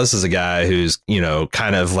like, oh, this is a guy who's, you know,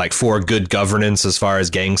 kind of like for good governance as far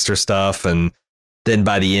as gangster stuff. And then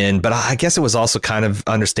by the end, but I guess it was also kind of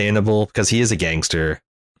understandable because he is a gangster.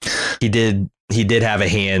 He did have a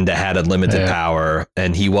hand that had unlimited power,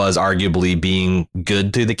 and he was arguably being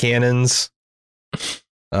good to the cannons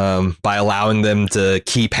by allowing them to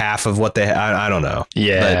keep half of what they had. I don't know.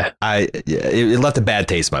 Yeah. But it left a bad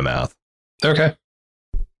taste in my mouth. Okay.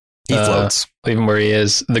 He floats. Leave him where he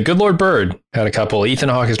is. The Good Lord Bird had a couple. Ethan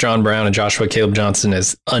Hawke as John Brown and Joshua Caleb Johnson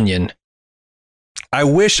as Onion. I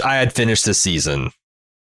wish I had finished this season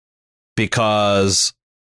because,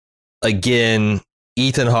 again,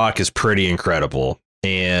 Ethan Hawke is pretty incredible,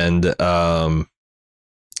 and it's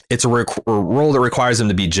a role that requires him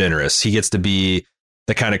to be generous. He gets to be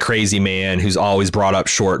the kind of crazy man who's always brought up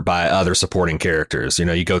short by other supporting characters. You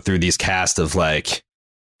know, you go through these cast of like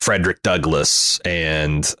Frederick Douglass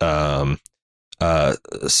and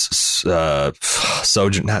Sojourner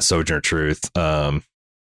Truth.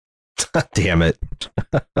 Damn it.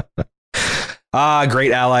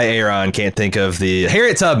 Great ally Aaron. Can't think of the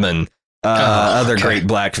Harriet Tubman. Other great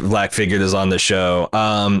black figure that's on the show.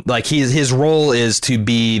 Like his role is to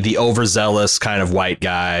be the overzealous kind of white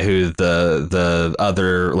guy who the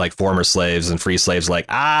other like former slaves and free slaves like,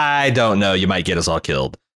 I don't know, you might get us all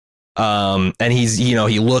killed. And he's, you know,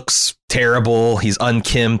 he looks terrible. He's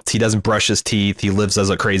unkempt. He doesn't brush his teeth. He lives as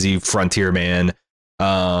a crazy frontier man.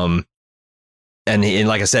 And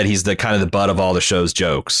like I said, he's the kind of the butt of all the show's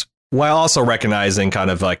jokes, while also recognizing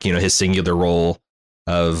kind of like, you know, his singular role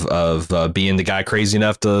of being the guy crazy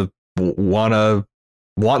enough to want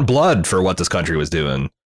blood for what this country was doing.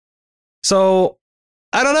 So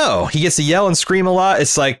I don't know. He gets to yell and scream a lot.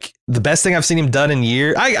 It's like the best thing I've seen him done in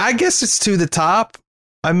years. I guess it's to the top.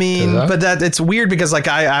 I mean, but that it's weird because like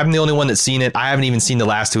I'm the only one that's seen it. I haven't even seen the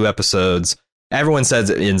last 2 episodes. Everyone says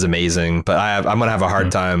it ends amazing, but I'm going to have a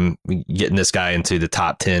hard time getting this guy into the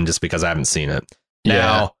top 10 just because I haven't seen it.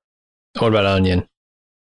 Now, what about Onion?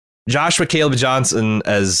 Joshua Caleb Johnson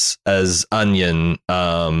as Onion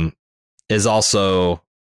is also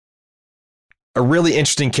a really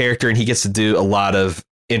interesting character, and he gets to do a lot of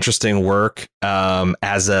interesting work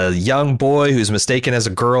as a young boy who's mistaken as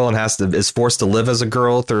a girl and is forced to live as a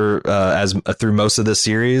girl through most of this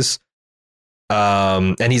series.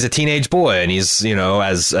 And he's a teenage boy, and he's, you know,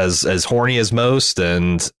 as horny as most.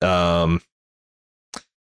 And but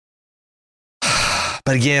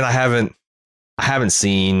again, I haven't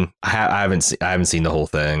seen the whole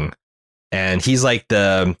thing. And he's like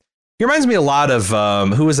he reminds me a lot of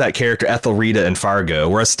who was that character, Ethelrita in Fargo,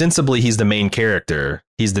 where ostensibly he's the main character.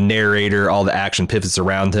 He's the narrator, all the action pivots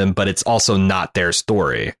around him, but it's also not their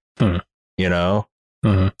story. You know?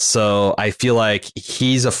 Mm-hmm. So I feel like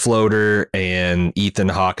he's a floater and Ethan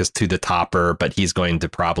Hawke is to the topper, but he's going to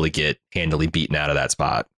probably get handily beaten out of that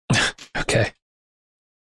spot. Okay.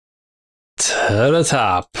 To the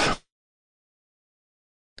top.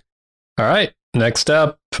 All right. Next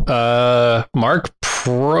up, Mark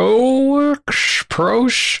Proch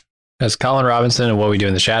as Colin Robinson in What We Do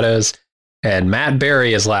in the Shadows, and Matt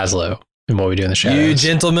Berry as Laszlo in What We Do in the Shadows. You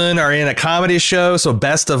gentlemen are in a comedy show, so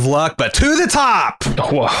best of luck, but to the top!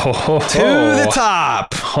 Whoa. To the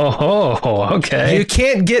top! Oh, okay. You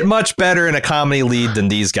can't get much better in a comedy lead than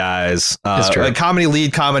these guys. It's true. A comedy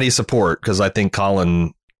lead, comedy support, because I think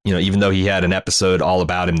Colin, you know, even though he had an episode all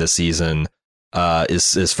about him this season,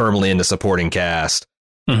 is firmly in the supporting cast.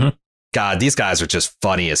 Mm-hmm. God, these guys are just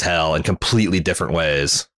funny as hell in completely different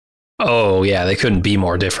ways. Oh, yeah, they couldn't be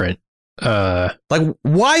more different. Like,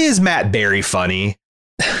 why is Matt Berry funny?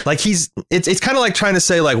 Like, it's kind of like trying to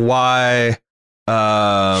say, like, why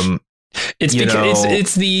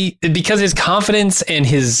it's because his confidence and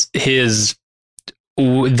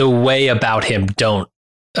the way about him don't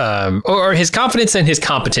or his confidence and his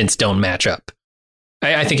competence don't match up.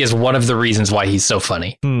 I think is one of the reasons why he's so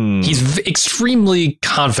funny. He's extremely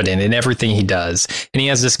confident in everything he does, and he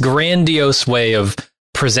has this grandiose way of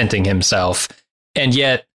presenting himself, and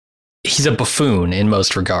yet he's a buffoon in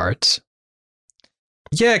most regards.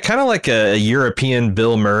 Yeah, kind of like a European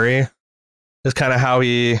Bill Murray. Is kind of how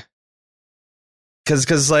he,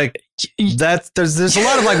 because like that. There's a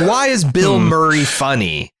lot of like, why is Bill Murray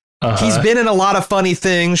funny? He's been in a lot of funny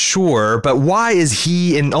things, sure, but why is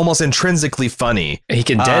he almost intrinsically funny? He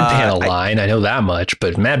can deadpan a line, I know that much,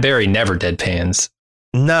 but Matt Berry never deadpans.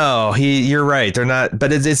 No, you're right. They're not,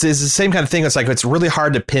 but it's the same kind of thing. It's like, it's really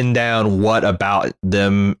hard to pin down what about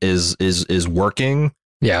them is working.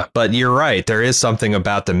 Yeah. But you're right. There is something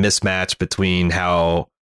about the mismatch between how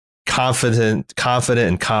confident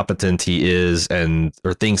and competent he is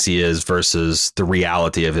or thinks he is versus the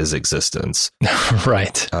reality of his existence.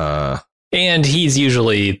 Right. And he's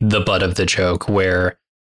usually the butt of the joke where,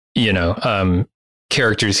 you know,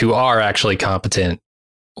 characters who are actually competent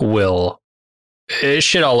will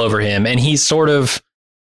shit all over him. And he's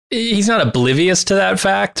not oblivious to that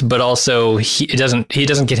fact, but also he doesn't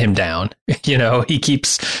get him down. You know, he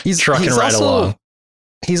keeps trucking right along.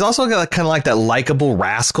 He's also got kind of like that likable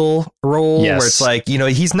rascal role where it's like, you know,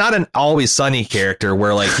 he's not an Always Sunny character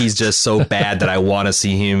where like he's just so bad that I want to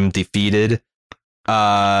see him defeated.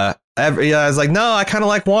 I was like, no, I kind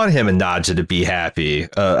of want him and Nadja to be happy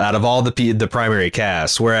out of all the primary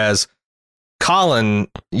cast. Whereas Colin,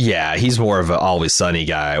 yeah, he's more of an Always Sunny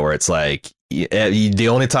guy where it's like the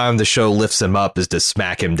only time the show lifts him up is to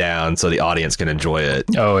smack him down so the audience can enjoy it.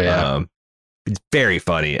 Oh, yeah. It's very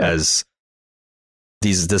funny as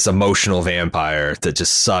this emotional vampire that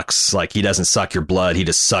just sucks. Like, he doesn't suck your blood. He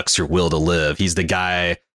just sucks your will to live. He's the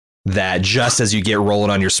guy that just as you get rolling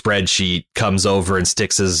on your spreadsheet comes over and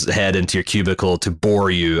sticks his head into your cubicle to bore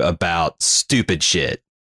you about stupid shit.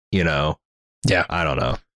 You know? Yeah. I don't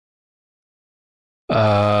know.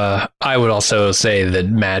 I would also say that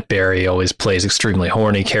Matt Berry always plays extremely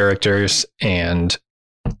horny characters, and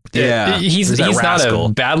he's not a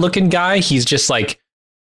bad looking guy. He's just like,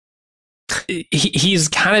 he's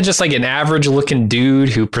kind of just like an average looking dude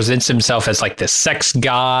who presents himself as like the sex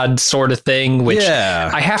god sort of thing, which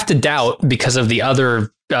I have to doubt because of the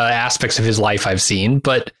other aspects of his life I've seen.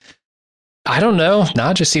 But I don't know.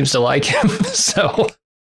 Nadja seems to like him. So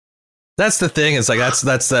that's the thing. It's like that's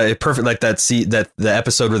the perfect, like that the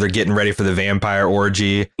episode where they're getting ready for the vampire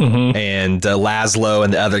orgy, and Laszlo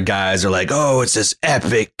and the other guys are like, oh, it's this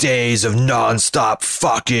epic days of nonstop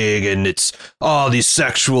fucking, and it's all these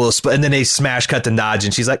sexual, and then they smash cut to Nadja,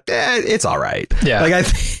 and she's like, it's all right. Yeah, like I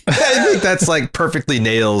think that's like perfectly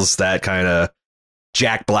nails that kind of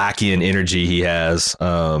Jack Blackian energy he has.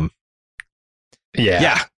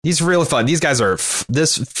 Yeah, he's really fun. These guys are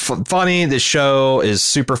funny. This show is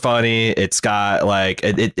super funny. It's got like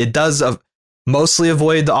it does mostly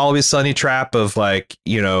avoid the Always Sunny trap of like,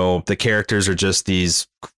 you know, the characters are just these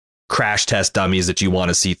crash test dummies that you want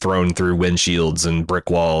to see thrown through windshields and brick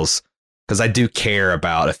walls, because I do care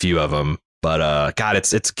about a few of them. But God,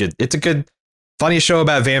 it's good. It's a good, funny show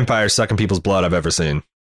about vampires sucking people's blood I've ever seen.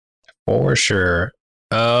 For sure.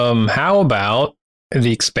 How about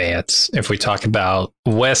The Expanse? If we talk about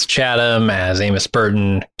Wes Chatham as Amos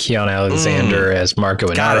Burton, Keon Alexander as Marco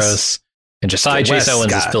Inaros, and Josiah Chase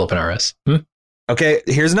Owens as Philip Inaros. Okay,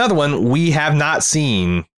 here's another one we have not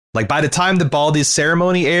seen. Like, by the time the Baldy's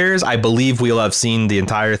ceremony airs, I believe we'll have seen the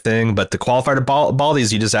entire thing. But the qualifier to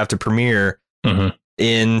Baldy's, you just have to premiere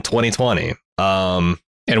in 2020.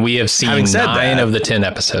 And we have seen 9 of the 10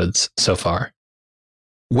 episodes so far.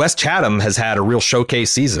 Wes Chatham has had a real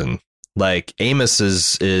showcase season. Like, Amos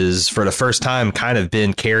is for the first time kind of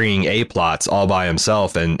been carrying A-plots all by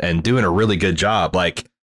himself and doing a really good job. Like,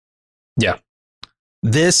 yeah,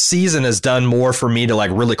 this season has done more for me to like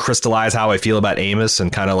really crystallize how I feel about Amos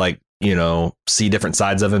and kind of like, you know, see different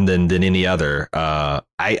sides of him than any other.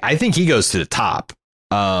 I think he goes to the top.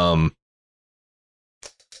 And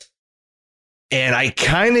I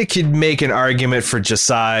kind of could make an argument for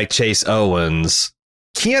Josiah Chase Owens.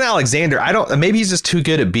 Keon Alexander, maybe he's just too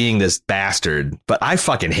good at being this bastard, but I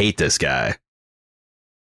fucking hate this guy.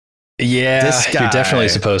 Yeah, this guy, you're definitely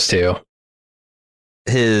supposed to.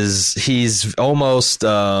 He's almost,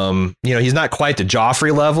 he's not quite the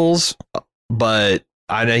Joffrey levels, but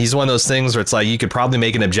I know he's one of those things where it's like you could probably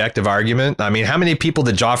make an objective argument. I mean, how many people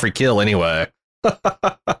did Joffrey kill anyway?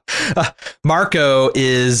 Marco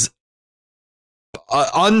is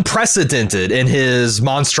unprecedented in his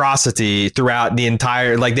monstrosity throughout the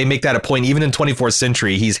entire, like they make that a point even in 24th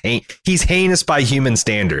century. He's heinous by human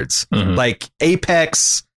standards, like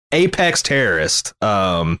apex terrorist.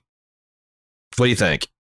 What do you think?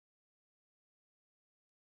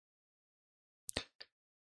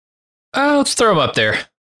 Let's throw them up there.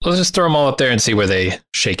 Let's just throw them all up there and see where they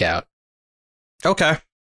shake out. Okay.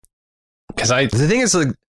 Because the thing is,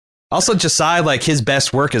 like, also Josiah, like his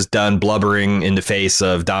best work is done blubbering in the face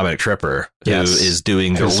of Dominic Tripper, who is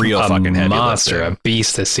doing the real fucking heavy monster, lifting. a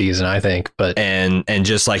beast this season, I think. But and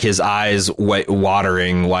just like his eyes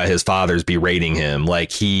watering while his father's berating him,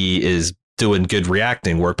 like he is doing good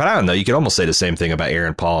reacting work. But I don't know. You could almost say the same thing about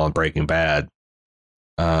Aaron Paul on Breaking Bad.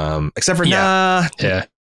 Except for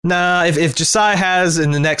Nah, if Josiah has in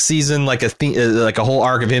the next season like a whole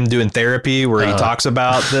arc of him doing therapy where he talks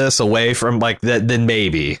about this away from like that, then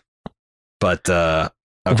maybe. But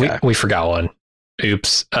okay, we forgot one.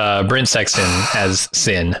 Oops. Brent Sexton as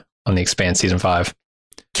Sin on The Expanse season 5.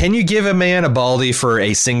 Can you give a man a baldy for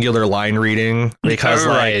a singular line reading? Because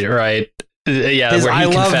right. Yeah, where he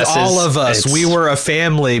loved all of us. We were a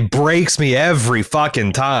family. Breaks me every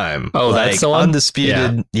fucking time. Oh, like, that's the one?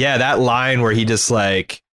 Undisputed. Yeah, that line where he just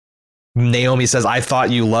like Naomi says, "I thought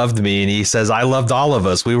you loved me," and he says, "I loved all of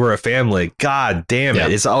us. We were a family." God damn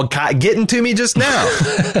it! It's all getting to me just now.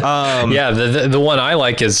 Yeah, the one I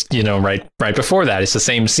like is right before that. It's the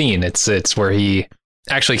same scene. It's where he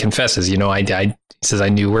actually confesses. He says, "I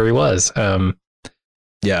knew where he was."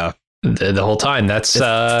 Yeah. The whole time. That's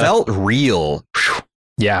felt real.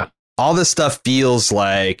 Yeah. All this stuff feels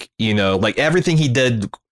like, like everything he did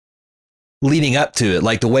leading up to it,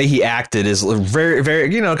 like the way he acted is very, very,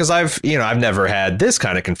 because I've never had this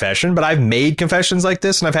kind of confession, but I've made confessions like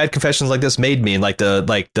this and I've had confessions like this made me, and like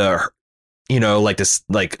the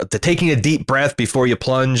taking a deep breath before you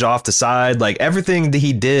plunge off the side, like everything that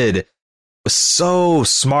he did was so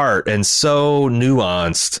smart and so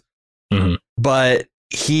nuanced, but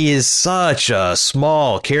he is such a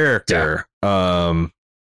small character. I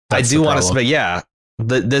do want to say,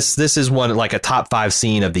 this is one like a top 5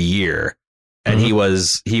 scene of the year, and he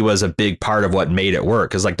was a big part of what made it work.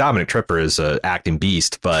 Because like Dominic Tripper is an acting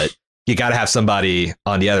beast, but you got to have somebody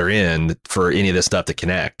on the other end for any of this stuff to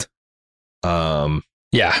connect. But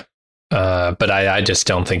I just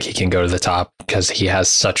don't think he can go to the top because he has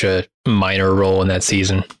such a minor role in that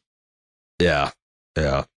season. Yeah.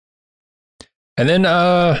 And then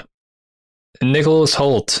Nicholas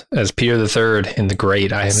Hoult as Peter III in The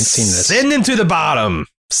Great. I haven't seen this. Send him to the bottom.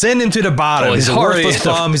 Oh, he's a worthless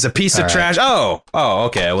bum. He's a piece of trash. Oh,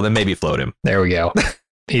 okay. Well, then maybe float him. There we go.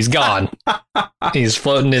 He's gone. He's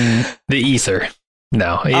floating in the ether.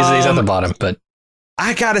 No, he's at the bottom. But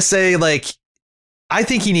I gotta say, like, I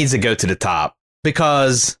think he needs to go to the top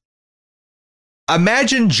because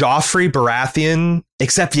imagine Joffrey Baratheon,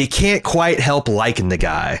 except you can't quite help liking the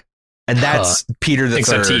guy. And that's Peter III.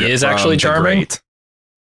 Except he is actually charming.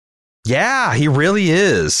 Yeah, he really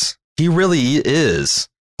is.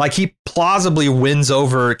 Like, he plausibly wins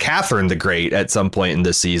over Catherine the Great at some point in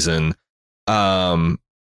this season. I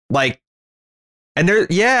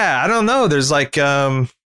don't know. There's like,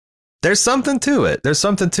 there's something to it.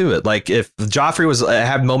 Like, if Joffrey was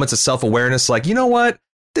had moments of self-awareness, like, you know what?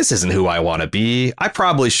 This isn't who I want to be. I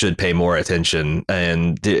probably should pay more attention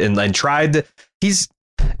and tried.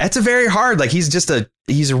 It's a very hard, like he's a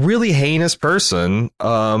really heinous person,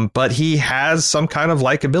 but he has some kind of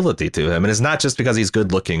likability to him, and it's not just because he's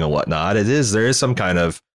good looking and whatnot. There is some kind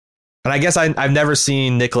of, and I guess I've never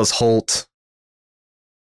seen Nicholas Hoult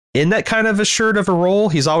in that kind of assured of a role.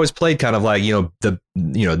 He's always played kind of like,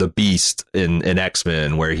 the Beast in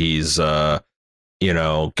X-Men, where he's got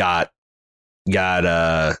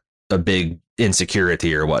a big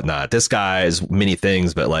insecurity or whatnot. This guy is many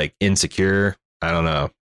things, but like insecure. I don't know.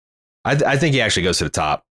 I think he actually goes to the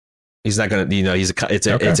top. He's not gonna, it's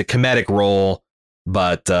a comedic role,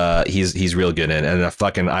 but he's real good in it.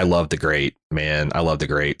 And I love The Great, man. I love The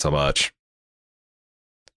Great so much.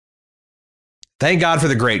 Thank God for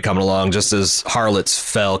The Great coming along just as Harlots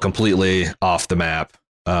fell completely off the map.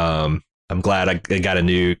 I'm glad I got a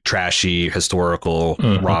new trashy historical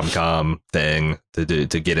rom-com thing to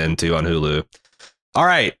get into on Hulu. All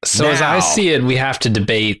right. So as I see it, we have to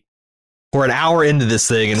debate. We're an hour into this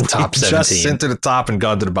thing and top 17. Just sent to the top and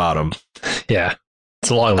gone to the bottom. Yeah. It's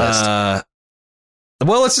a long list.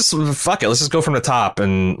 Well, let's just go from the top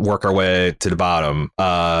and work our way to the bottom.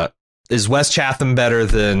 Is Wes Chatham better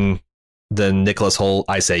than Nicholas Hoult?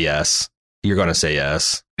 I say yes. You're going to say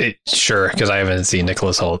yes. Sure, because I haven't seen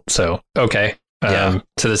Nicholas Hoult. So, okay. Yeah.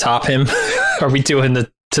 To the top him? Are we doing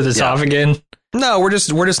to the top again? No, we're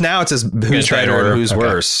just now it says who's better and who's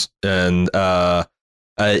worse. And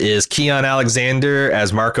is Keon Alexander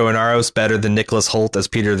as Marco Inaros better than Nicholas Hoult as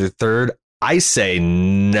Peter III? I say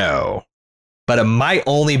no. But it might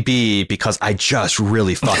only be because I just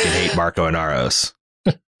really fucking hate Marco Inaros.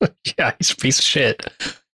 Yeah, he's a piece of shit.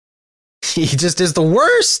 He just is the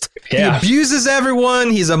worst. Yeah. He abuses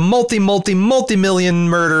everyone. He's a multi-million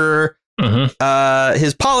murderer. Mm-hmm.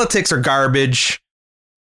 His politics are garbage.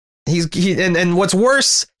 And what's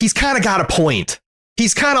worse, he's kind of got a point.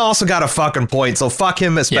 He's kind of also got a fucking point. So fuck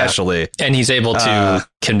him especially. Yeah. And he's able to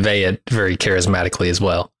convey it very charismatically as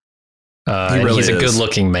well. He's a good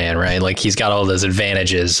looking man, right? Like he's got all those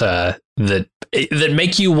advantages that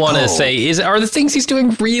make you want to say, are the things he's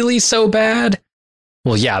doing really so bad?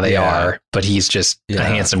 Well, yeah, they are, but he's just a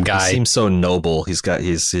handsome guy. He seems so noble. He's got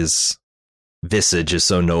his visage is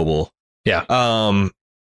so noble. Yeah.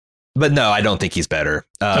 But no, I don't think he's better.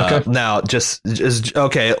 Okay. Now, just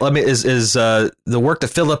okay. Let me is the work that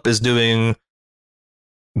Philip is doing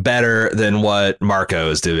better than what Marco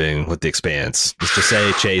is doing with The Expanse? Just to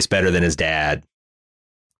say, Chase better than his dad.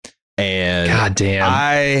 And God damn,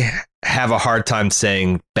 I have a hard time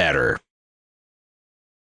saying better.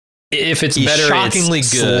 If it's better, shockingly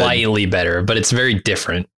it's good. Slightly better, but it's very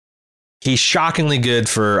different. He's shockingly good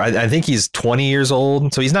for, I think he's 20 years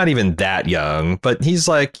old, so he's not even that young, but he's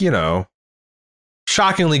like,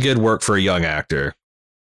 shockingly good work for a young actor.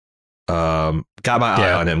 Got my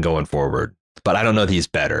eye on him going forward, but I don't know if he's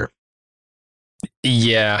better.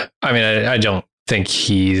 Yeah. I mean, I don't think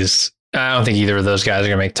either of those guys are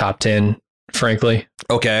going to make top 10, frankly.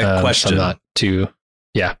 Okay. Question. So I'm not too,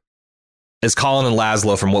 yeah. Is Colin and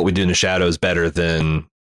Laszlo from What We Do in the Shadows better than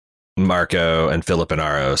Marco and Philip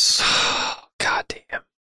Inaros? God damn.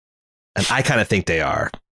 And I kind of think they are.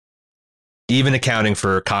 Even accounting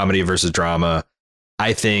for comedy versus drama,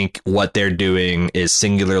 I think what they're doing is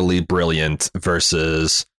singularly brilliant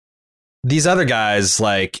versus these other guys.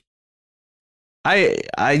 Like,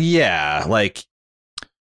 like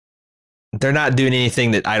they're not doing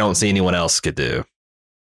anything that I don't see anyone else could do.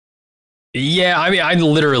 Yeah, I mean, I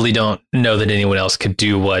literally don't know that anyone else could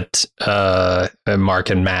do what Mark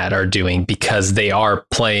and Matt are doing because they are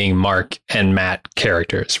playing Mark and Matt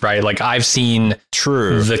characters, right? Like I've seen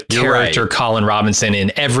the character Colin Robinson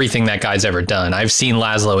in everything that guy's ever done. I've seen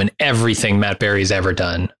Laszlo in everything Matt Berry's ever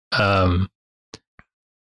done.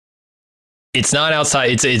 It's not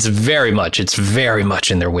outside. It's very much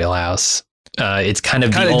in their wheelhouse. It's kind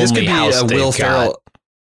of the only house they've got.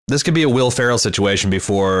 This could be a Will Ferrell situation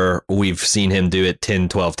before we've seen him do it 10,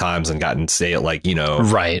 12 times and gotten to say it like,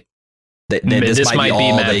 right. This might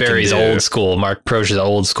be Matt Berry's old school, Mark Proch's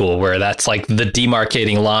old school, where that's like the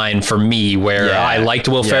demarcating line for me, where I liked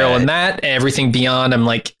Will Ferrell in that. Everything beyond, I'm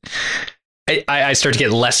like, I start to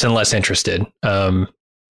get less and less interested. But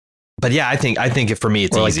yeah, I think for me,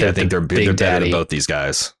 it's easy. I think they're better than both these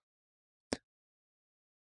guys.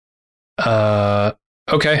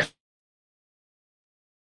 Okay.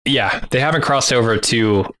 Yeah, they haven't crossed over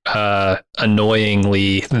to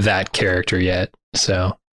annoyingly that character yet,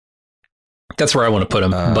 so that's where I want to put him.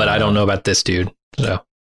 But I don't know about this dude. So,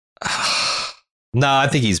 no, I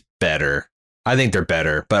think he's better. I think they're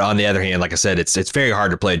better. But on the other hand, like I said, it's very hard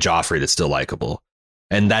to play a Joffrey that's still likable,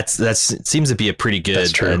 and that seems to be a pretty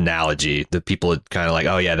good analogy that people are kind of like,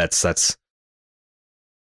 oh yeah, that's.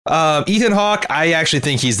 Ethan Hawke, I actually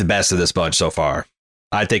think he's the best of this bunch so far.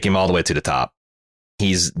 I'd take him all the way to the top.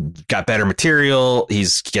 He's got better material.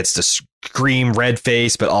 He's gets to scream red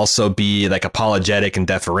face, but also be like apologetic and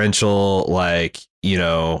deferential. Like, you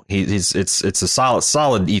know, it's a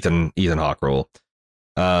solid Ethan Hawke role.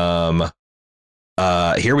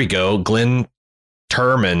 Here we go. Glenn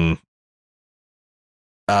Turman.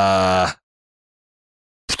 To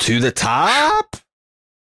the top.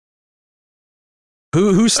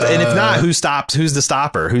 Who's and if not, who stops? Who's the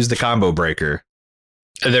stopper? Who's the combo breaker?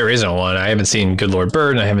 There isn't one. I haven't seen Good Lord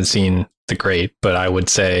Bird, and I haven't seen The Great, but I would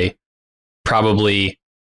say probably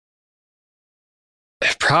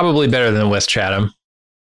better than Wes Chatham.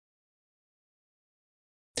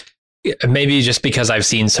 Maybe just because I've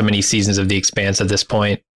seen so many seasons of The Expanse at this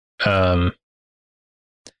point. And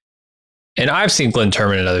I've seen Glenn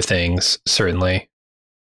Turman and other things, certainly.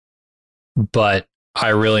 But I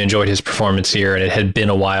really enjoyed his performance here, and it had been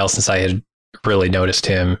a while since I had really noticed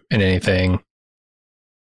him in anything.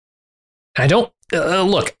 I don't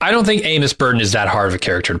think Amos Burton is that hard of a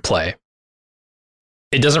character to play.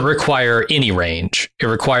 It doesn't require any range. It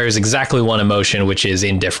requires exactly one emotion, which is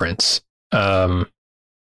indifference.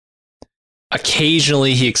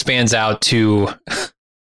 Occasionally he expands out to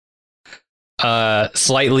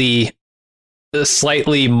slightly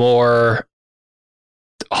more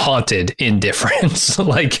haunted indifference.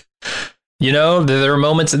 Like, you know, there are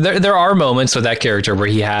moments with that character where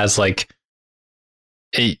he has like,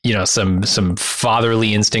 you know, some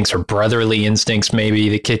fatherly instincts or brotherly instincts maybe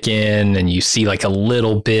that kick in, and you see like a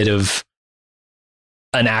little bit of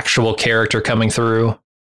an actual character coming through.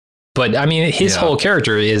 But I mean, his whole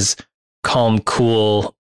character is calm,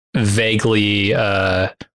 cool, vaguely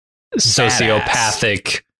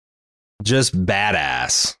sociopathic, just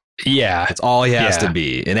badass. Yeah, that's all he has to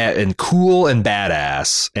be, and cool and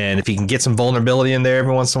badass. And if he can get some vulnerability in there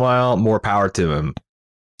every once in a while, more power to him.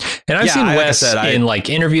 And I've seen Wes in like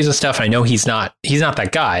interviews and stuff. I know he's not that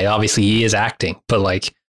guy. Obviously, he is acting, but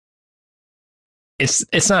like,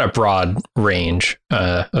 it's not a broad range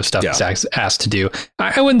of stuff he's asked to do.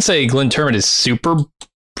 I wouldn't say Glenn Turman is super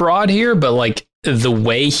broad here, but like the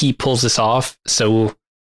way he pulls this off so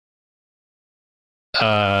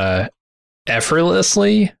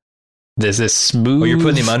effortlessly. There's this smooth. Oh, you're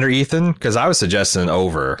putting him under Ethan? Because I was suggesting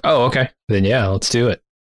over. Oh, okay. Then yeah, let's do it.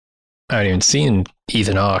 I haven't even seen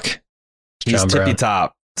Ethan Hawke. He's tippy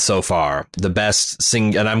top so far. The best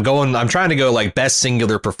and I'm trying to go like best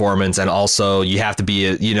singular performance, and also you have to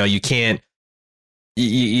be you can't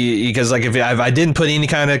because like if I didn't put any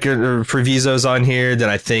kind of provisos on here, then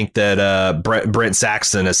I think that Brent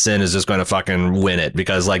Saxton as Sin is just going to fucking win it,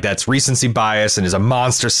 because like that's recency bias and is a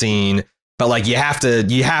monster scene. But like you have to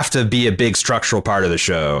be a big structural part of the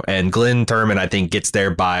show, and Glenn Turman I think gets there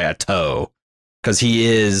by a toe, because he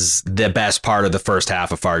is the best part of the first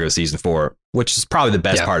half of Fargo season 4, which is probably the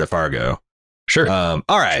best part of Fargo. Sure. All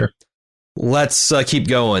right. Sure. Let's keep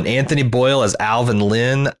going. Anthony Boyle as Alvin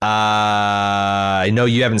Lin. I know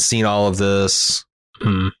you haven't seen all of this.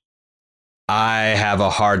 I have a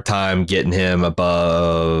hard time getting him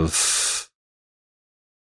above.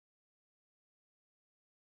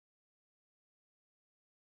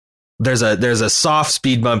 There's a soft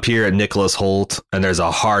speed bump here at Nicholas Hoult, and there's a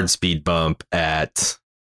hard speed bump at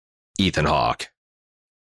Ethan Hawke.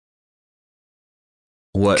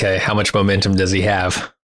 What? Okay, how much momentum does he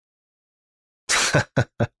have?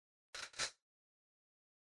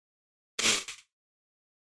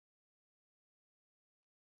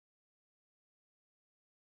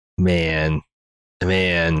 Man.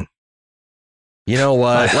 You know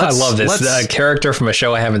what? I love this. A character from a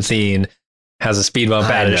show I haven't seen has a speed bump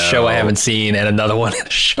at a show I haven't seen, and another one at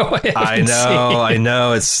a show I haven't seen. I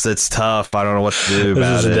know. It's tough. I don't know what to do about it.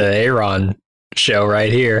 This is the Aaron show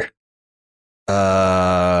right here.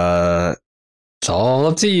 It's all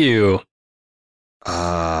up to you.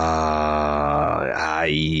 I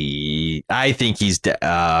think he's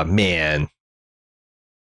man.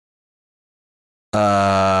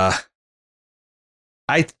 I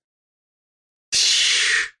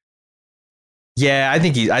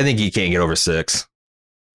think he can't get over 6.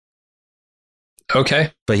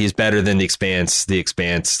 Okay, but he's better than the Expanse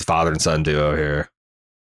father and son duo here.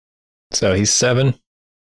 So he's 7.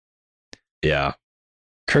 Yeah.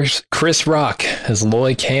 Chris Rock as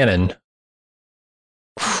Loy Cannon.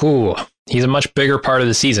 Whew. He's a much bigger part of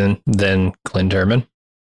the season than Glenn Turman.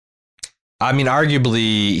 I mean,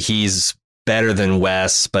 arguably he's better than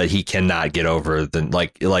Wes, but he cannot get over the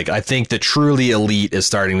like I think the truly elite is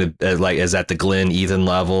starting to is at the Glenn Ethan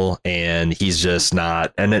level, and he's just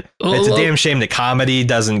not. And it's a damn shame the comedy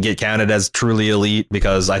doesn't get counted as truly elite,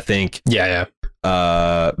 because I think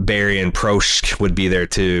Barry and Prosh would be there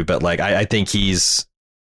too, but like I think he's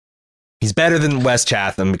better than Wes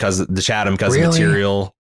Chatham because of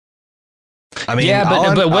material. I mean,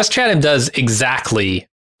 yeah, but Wes Chatham does exactly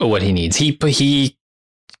what he needs. He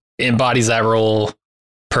embodies that role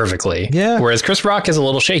perfectly. Yeah. Whereas Chris Rock is a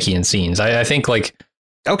little shaky in scenes. I think like,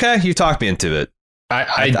 okay, you talked me into it.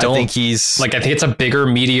 I don't think he's like, I think it's a bigger,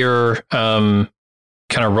 meatier kind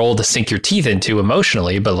of role to sink your teeth into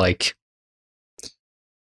emotionally, but like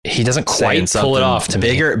he doesn't quite pull it off to me.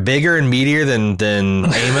 Bigger and meatier than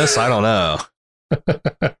Amos. I don't know.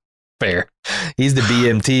 Fair. He's the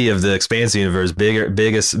BMT of the Expanse universe. Bigger,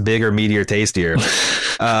 meatier, tastier.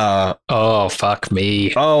 Oh, fuck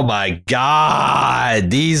me. Oh my God.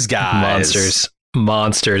 These guys.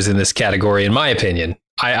 Monsters in this category, in my opinion.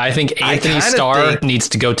 I think Anthony Starr needs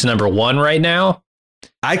to go to number 1 right now.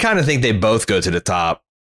 I kind of think they both go to the top.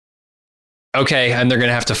 Okay, and they're going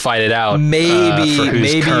to have to fight it out. Maybe you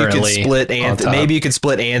could split Anthony. Maybe you could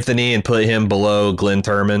split Anthony and put him below Glenn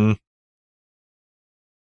Turman.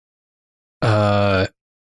 Really?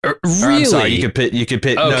 I'm sorry. You could pit.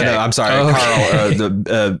 Okay. No. I'm sorry, okay.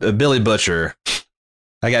 Carl. Billy Butcher.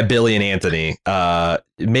 I got Billy and Anthony.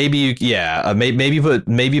 Maybe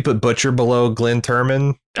put Butcher below Glenn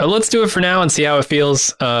Turman. Let's do it for now and see how it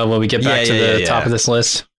feels when we get back to the top of this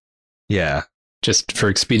list. Yeah. Just for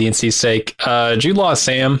expediency's sake. Jude Law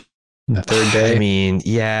Sam, the third day. I mean,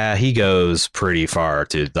 yeah, he goes pretty far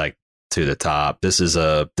to the top. This is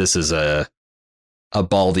a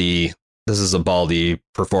baldy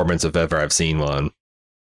performance if ever I've seen one.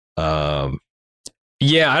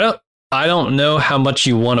 Yeah, I don't know how much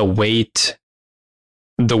you want to weight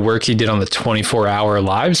the work he did on the 24-hour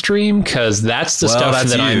live stream, because that's the stuff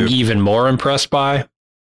that I'm even more impressed by.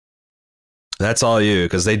 That's all you,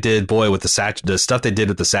 because they did, with the stuff they did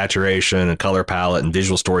with the saturation and color palette and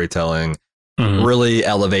visual storytelling really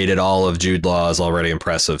elevated all of Jude Law's already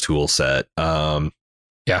impressive tool set.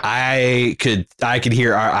 Yeah, I could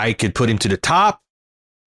put him to the top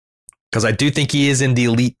because I do think he is in the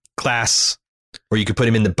elite class, or you could put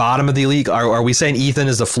him in the bottom of the elite. Are we saying Ethan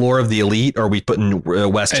is the floor of the elite, or are we putting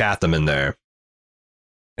Wes Chatham in there?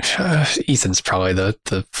 Ethan's probably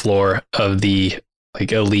the floor of the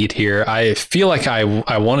elite here. I feel like I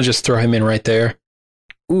want to just throw him in right there.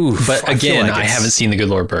 Ooh, but again, I haven't seen The Good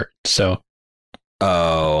Lord Bird, so.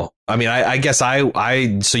 Oh, I mean, I guess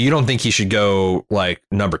so you don't think he should go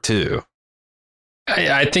number 2?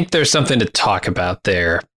 I think there's something to talk about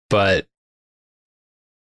there, but.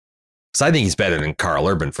 So I think he's better than Carl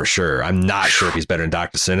Urban for sure. I'm not sure if he's better than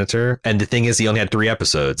Dr. Senator. And the thing is, he only had 3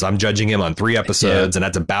 episodes. I'm judging him on 3 episodes, and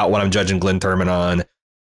that's about what I'm judging Glenn Turman on.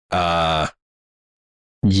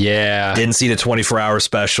 Yeah. Didn't see the 24-hour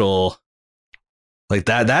special.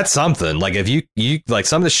 That's something. If you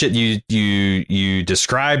some of the shit you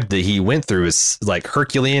described that he went through is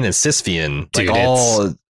Herculean and Sisyphean. Dude,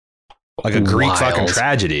 all a Greek fucking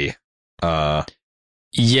tragedy.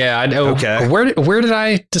 Yeah, I know. Okay. Where did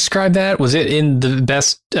I describe that? Was it in the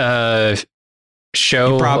best show?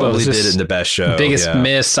 You probably did it in the best show. Biggest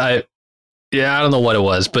miss. I don't know what it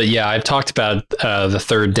was, but yeah, I've talked about the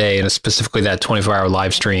third day and specifically that 24-hour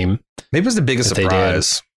live stream. Maybe it was the biggest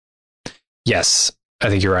surprise. Yes, I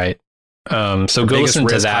think you're right. So go listen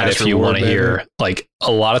to that if you want to hear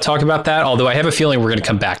a lot of talk about that. Although I have a feeling we're going to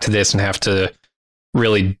come back to this and have to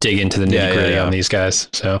really dig into the nitty gritty on these guys.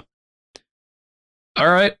 So, all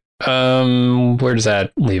right. Where does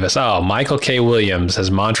that leave us? Oh, Michael K. Williams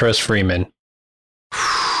as Montrose Freeman.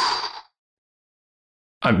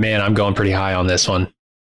 Man, I'm going pretty high on this one.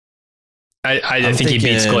 I think he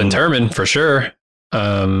beats Glenn Turman for sure.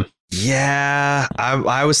 Yeah,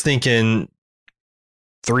 I was thinking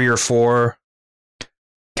 3 or 4.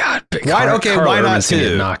 God, why not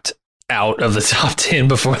 2? Knocked out of the top 10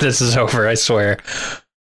 before this is over, I swear.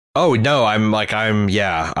 Oh no,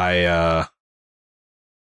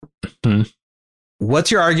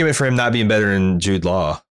 What's your argument for him not being better than Jude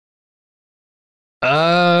Law?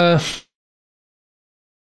 I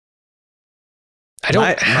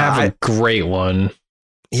don't have a great one.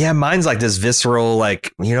 Yeah, mine's this visceral,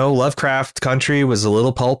 Lovecraft Country was a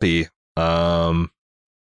little pulpy. But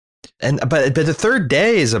the third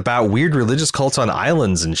day is about weird religious cults on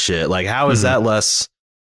islands and shit. How is that less?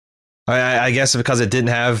 I guess because it didn't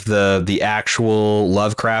have the actual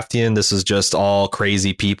Lovecraftian. This is just all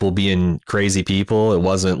crazy people being crazy people. It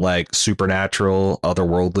wasn't supernatural,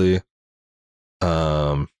 otherworldly.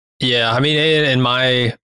 Yeah, I mean, in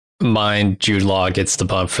my mind, Jude Law gets the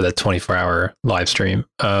bump for that 24-hour live stream.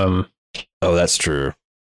 Oh, that's true.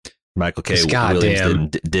 Michael K.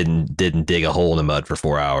 Williams didn't dig a hole in the mud for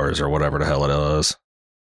 4 hours or whatever the hell it was.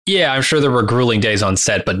 Yeah, I'm sure there were grueling days on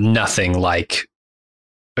set, but nothing like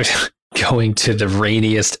going to the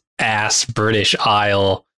rainiest ass British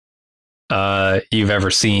Isle you've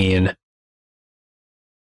ever seen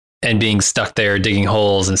and being stuck there digging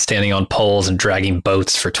holes and standing on poles and dragging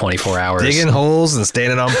boats for 24 hours. Digging holes and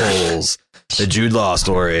standing on poles. The Jude Law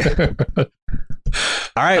story. All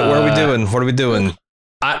right, what are we doing? What are we doing?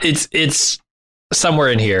 It's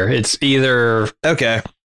somewhere in here. It's either okay.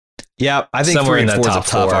 Yeah, I think somewhere 3 in and that 4 is a top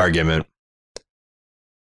tough 4. argument.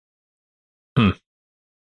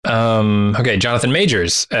 Okay, Jonathan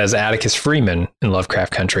Majors as Atticus Freeman in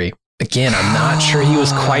Lovecraft Country. Again, I'm not sure he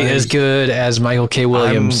was quite as good as Michael K.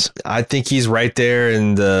 Williams. I think he's right there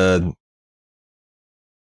in the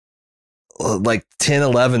like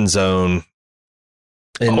 10-11 zone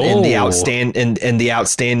in the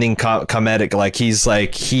outstanding comedic. Like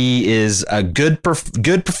he is a good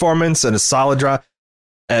performance and a solid draw,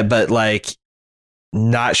 but like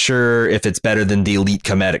not sure if it's better than the elite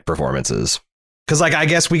comedic performances. Because like I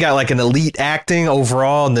guess we got like an elite acting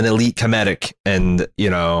overall and then elite comedic, and you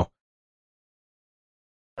know.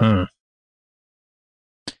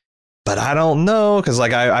 But I don't know, because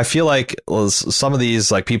like I feel like some of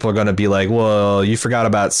these like people are going to be like, well, you forgot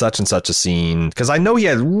about such and such a scene, because I know he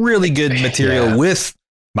had really good material with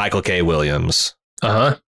Michael K. Williams.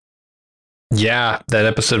 Yeah, that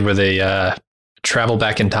episode where they travel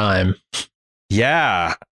back in time.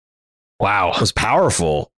 Yeah. Wow. It was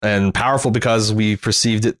powerful, and powerful because we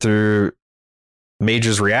perceived it through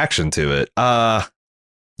Major's reaction to it. Yeah,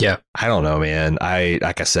 I don't know, man.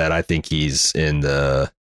 Like I said, I think he's in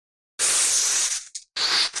the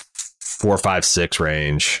 4, 5, 6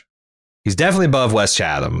 range. He's definitely above Wes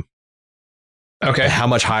Chatham. Okay. How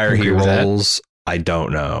much higher he rolls, I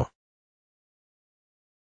don't know.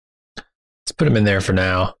 Let's put him in there for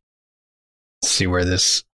now. Let's see where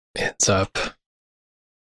this ends up.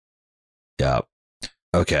 Yep.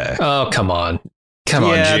 Okay. Oh, come on. Come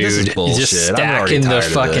on, Jude. This is bullshit. You're just stacking the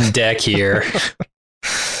fucking deck here.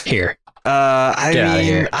 Here. I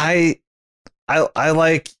mean, I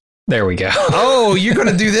like. There we go. Oh, you're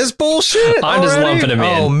gonna do this bullshit? I'm just lumping him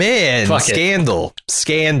in. Oh man, Fuck scandal.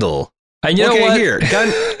 And you know what? Here,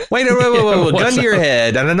 wait, gun to your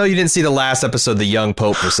head. And I know you didn't see the last episode, the young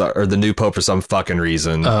pope or the new pope for some fucking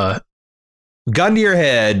reason. Gun to your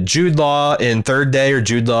head, Jude Law in Third Day or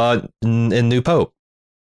Jude Law in New Pope.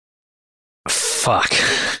 Fuck.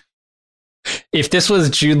 If this was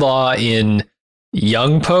Jude Law in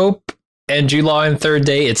Young Pope and Jude Law in Third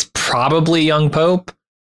Day, it's probably Young Pope.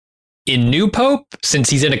 In New Pope, since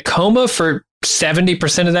he's in a coma for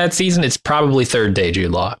 70% of that season, it's probably Third Day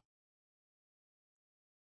Jude Law.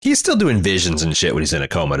 He's still doing visions and shit when he's in a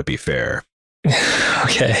coma, to be fair.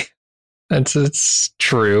 Okay. It's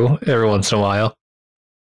true every once in a while.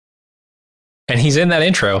 And he's in that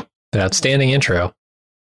intro, that outstanding intro.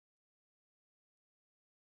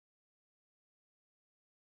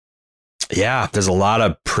 Yeah, there's a lot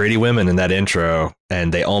of pretty women in that intro,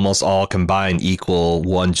 and they almost all combine equal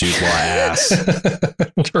one Jude Law ass.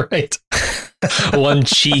 Right. One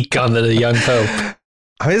cheek on the young pope.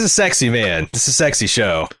 I mean, this is a sexy man. This is a sexy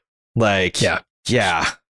show. Like, yeah.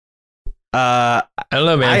 I don't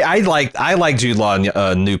know, man. I like Jude Law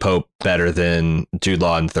in New Pope better than Jude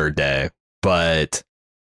Law in Third Day, but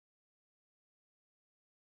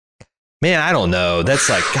man, I don't know. That's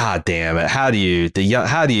like, god damn it. How do you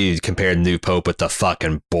compare New Pope with the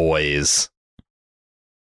fucking boys?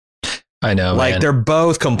 I know, like, man. They're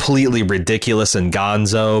both completely ridiculous and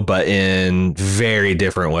gonzo, but in very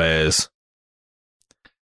different ways.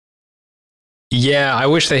 Yeah, I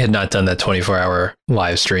wish they had not done that 24-hour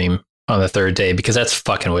live stream on the Third Day, because that's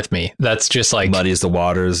fucking with me. That's just like muddies the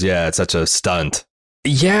waters. Yeah, it's such a stunt.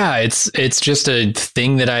 Yeah, it's just a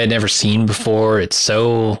thing that I had never seen before. It's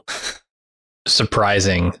so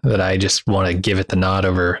surprising that I just want to give it the nod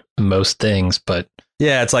over most things. But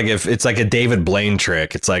yeah, it's like a David Blaine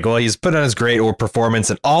trick. It's like, well, he's put on his great performance,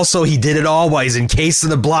 and also he did it all while he's encased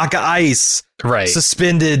in a block of ice, right?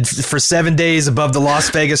 Suspended for 7 days above the Las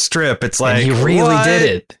Vegas Strip. It's like, and he really did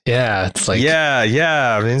it. Yeah, it's like,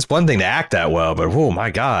 yeah. I mean, it's one thing to act that well, but oh my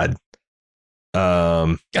god.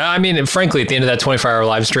 I mean, frankly, at the end of that 24-hour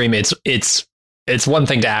live stream, it's one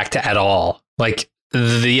thing to act at all. Like,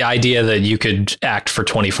 the idea that you could act for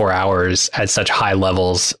 24 hours at such high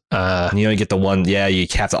levels. You only get the one. Yeah, you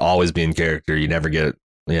have to always be in character. You never get.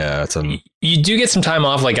 Yeah, you do get some time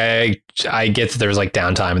off. Like, I get that there's like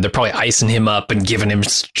downtime, and they're probably icing him up and giving him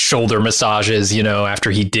shoulder massages, after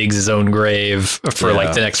he digs his own grave for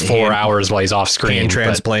like the next 4 hours while he's off screen. Hand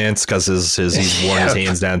transplants because he's worn his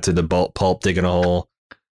hands down to the pulp digging a hole.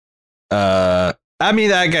 I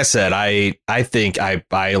mean, like I said, I think I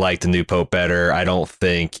like the new Pope better. I don't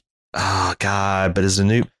think, oh God, but that's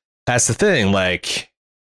the thing. Like,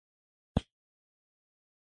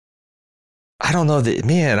 I don't know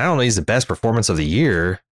he's the best performance of the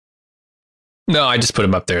year. No, I just put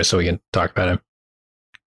him up there so we can talk about him.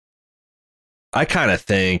 I kind of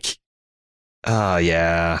think,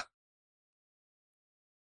 yeah.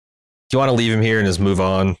 Do you want to leave him here and just move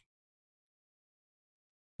on?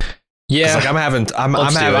 Yeah, like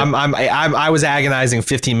I was agonizing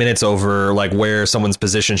 15 minutes over like where someone's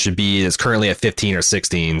position should be. It's currently at 15 or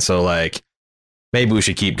 16. So like maybe we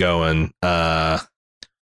should keep going. John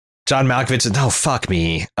Malkovich. No, fuck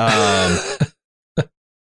me.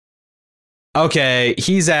 Okay,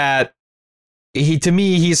 he's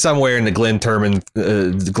somewhere in the Glenn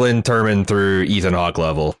Turman through Ethan Hawke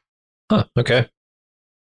level. Huh, okay.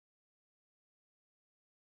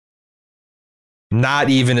 Not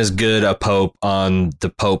even as good a Pope on the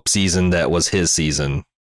Pope season that was his season.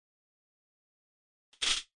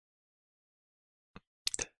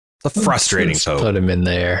 It's a frustrating Pope. Put him in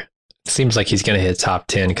there. Seems like he's going to hit top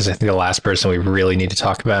 10 because I think the last person we really need to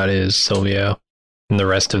talk about is Silvio, and the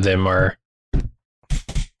rest of them are.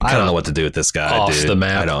 I don't know what to do with this guy. Off dude. the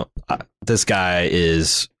map. I don't. This guy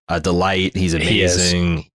is a delight. He's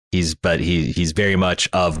amazing. He's very much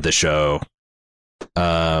of the show.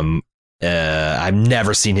 I've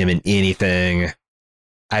never seen him in anything.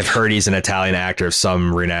 I've heard he's an Italian actor of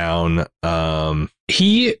some renown.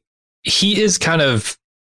 He is kind of,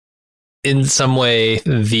 in some way,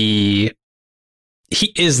 he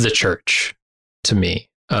is the church to me.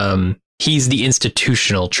 He's the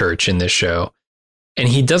institutional church in this show, and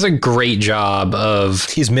he does a great job of.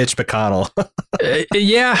 He's Mitch McConnell.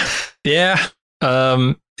 Yeah.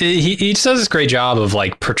 He does this great job of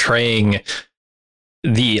like portraying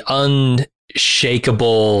the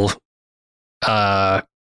unshakable,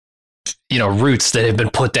 roots that have been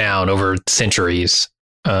put down over centuries.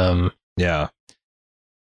 Yeah.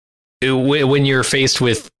 When you're faced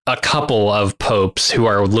with a couple of popes who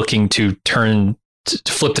are looking to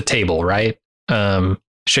flip the table, right?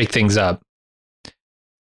 Shake things up.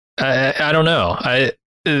 I don't know.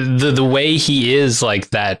 The way he is like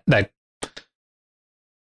that.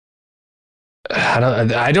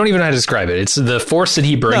 I don't even know how to describe it. It's the force that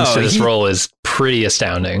he brings to this role is pretty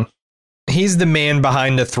astounding. He's the man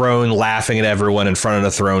behind the throne, laughing at everyone in front of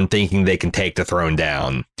the throne, thinking they can take the throne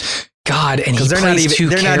down. God, and he plays two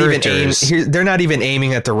characters. They're not even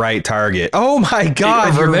aiming at the right target. Oh my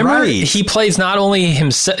God! Remember, right. He plays not only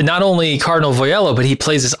Cardinal Voyello, but he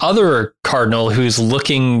plays this other cardinal who's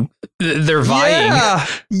looking. They're vying.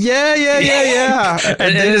 Yeah.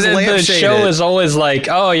 and the show is always like,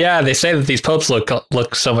 oh yeah, they say that these popes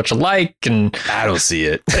look so much alike, and I don't see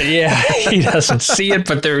it. Yeah, he doesn't see it,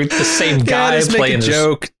 but they're the same guy playing a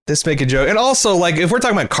joke. This make a joke. And also, like, if we're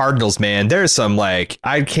talking about cardinals, man, there's some, like,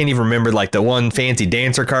 I can't even remember, like, the one fancy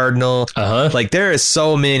dancer cardinal. Like, there is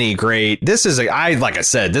so many great. This is like I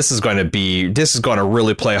said, this is going to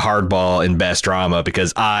really play hardball in best drama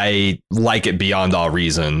because I like it beyond all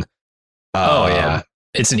reason. Yeah,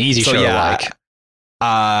 it's an easy show to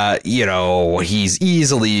like. He's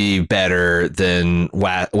easily better than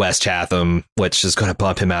Wes Chatham, which is going to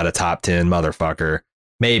bump him out of top 10, motherfucker.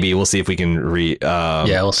 Maybe we'll see if we can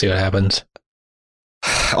we'll see what happens.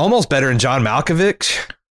 Almost better than John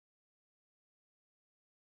Malkovich.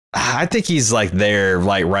 I think he's like there,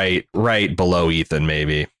 like right below Ethan,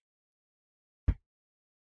 maybe.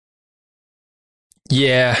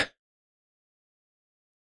 Yeah.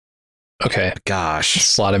 Okay. Gosh,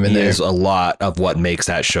 slot him in there. Is a lot of what makes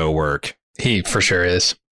that show work. He for sure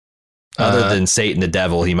is. Other than Satan the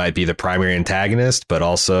Devil, he might be the primary antagonist, but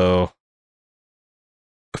also.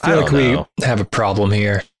 I feel like we have a problem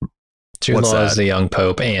here. Jude Law is the young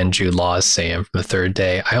pope, and Jude Law is Sam from the Third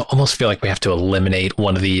Day. I almost feel like we have to eliminate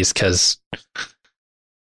one of these because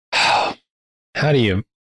how do you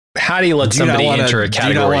let somebody enter a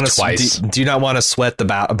category twice? Do you not want to sweat the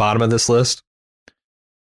bottom of this list?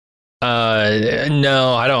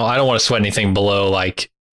 No, I don't want to sweat anything below like.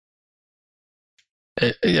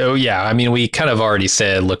 Yeah, I mean, we kind of already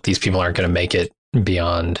said, look, these people aren't going to make it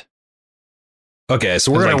beyond. Okay,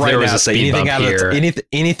 so we're going to right now say anything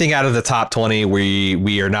out of the top 20.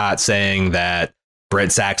 We are not saying that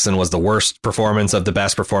Brent Saxon was the worst performance of the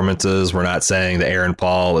best performances. We're not saying that Aaron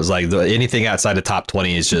Paul was like anything outside the top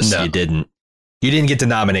 20 is just you didn't get the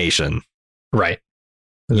nomination. Right.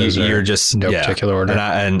 You're just no particular order.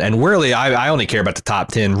 And really, I only care about the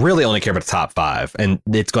top 10. Really, only care about the top 5, and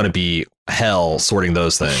it's going to be hell sorting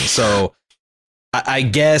those things. So. I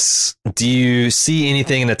guess, do you see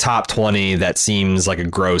anything in the top 20 that seems like a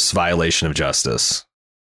gross violation of justice?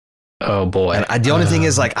 Oh boy. And the only thing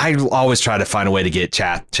is, like, I always try to find a way to get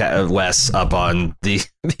Wes up on the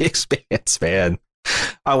Expanse, man.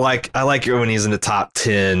 I like it when he's in the top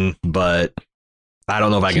 10, but I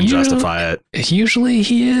don't know if I can justify it. Usually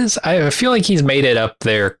he is. I feel like he's made it up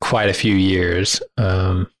there quite a few years.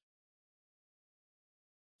 I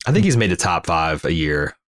think he's made the top 5 a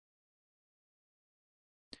year.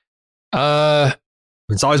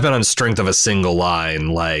 It's always been on the strength of a single line,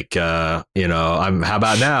 like, how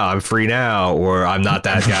about now? I'm free now, or I'm not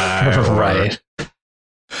that guy. Right.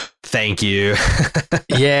 Thank you.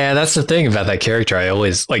 Yeah, that's the thing about that character. I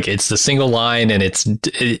always like it's the single line, and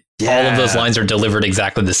all of those lines are delivered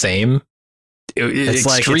exactly the same. It's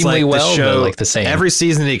extremely like well, but like the same. Every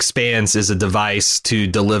season of The Expanse is a device to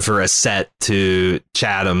deliver a set to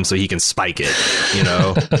Chatham so he can spike it,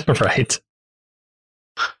 Right.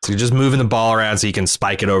 So you're just moving the ball around so you can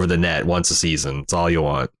spike it over the net once a season. That's all you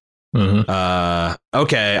want. Mm-hmm.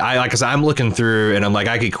 Okay. I'm looking through and I'm like,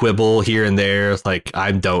 I could quibble here and there. Like,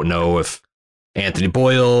 I don't know if Anthony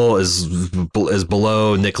Boyle is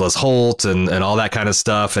below Nicholas Hoult and all that kind of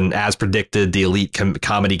stuff. And as predicted, the elite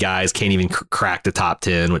comedy guys can't even crack the top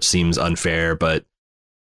 10, which seems unfair, but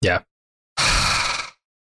yeah.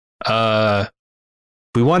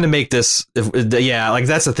 We wanted to make this.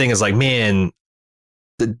 That's the thing is like, man,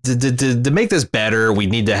 to make this better, we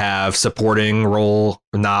need to have supporting role,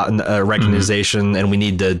 not recognition, and we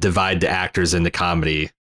need to divide the actors into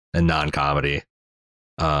comedy and non-comedy.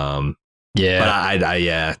 Yeah, but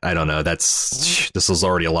I don't know. This was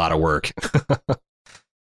already a lot of work.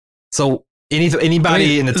 So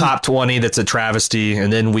anybody in the top 20 that's a travesty,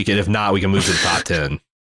 and then we can, if not, we can move to the top 10.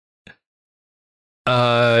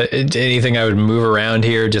 Anything I would move around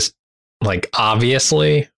here, just like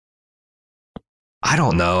obviously. I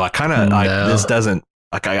don't know. I kind of this doesn't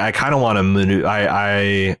like. I kind of want to move.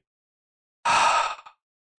 I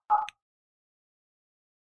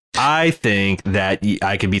think that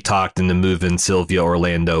I could be talked into moving Sylvia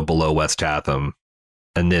Orlando below Wes Chatham,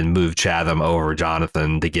 and then move Chatham over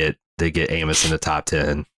Jonathan to get Amos in the top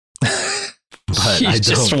 10. But I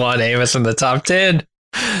just want Amos in the top 10.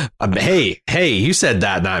 Hey, you said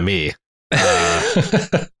that, not me.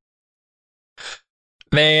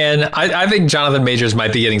 Man, I think Jonathan Majors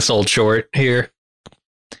might be getting sold short here,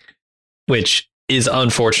 which is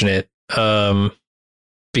unfortunate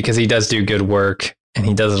because he does do good work and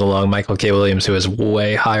he does it along Michael K. Williams, who is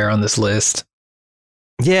way higher on this list.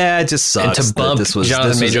 Yeah, it just sucks. And to bump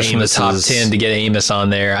Jonathan Majors from the top 10 to get Amos on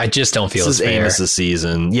there, I just don't feel it's fair. Amos'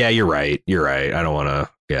 season. Yeah, you're right. I don't want to.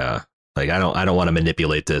 Yeah, like I don't want to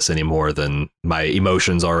manipulate this any more than my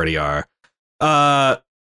emotions already are.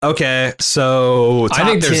 Okay, so I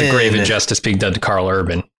think there's a grave injustice being done to Carl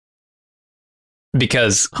Urban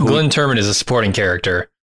because Glenn Turman is a supporting character.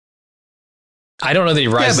 I don't know that he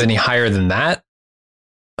rises any higher than that.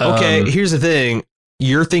 Okay, here's the thing.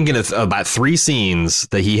 You're thinking of about 3 scenes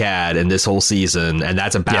that he had in this whole season, and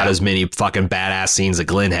that's about as many fucking badass scenes that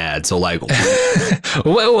Glenn had. So, like,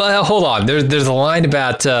 well, hold on. There's a line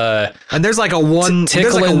about and there's like a one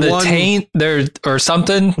tickling the taint there or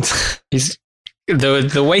something. He's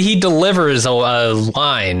the way he delivers a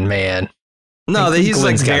line, man. No, he's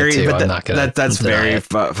Glenn's like very, but that's very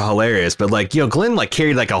hilarious. But like, Glenn like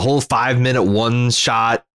carried like a whole 5-minute one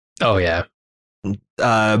shot. Oh yeah.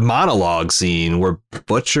 Monologue scene where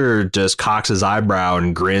Butcher just cocks his eyebrow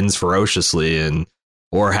and grins ferociously,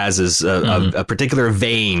 or has his a particular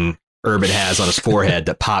vein Urban has on his forehead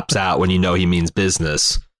that pops out when he means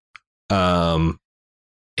business.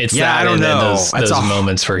 It's I don't know those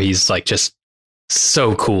moments where he's like just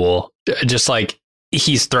so cool, just like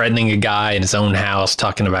he's threatening a guy in his own house,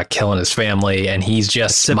 talking about killing his family, and he's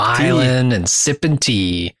just smiling and sipping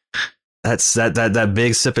tea. That's that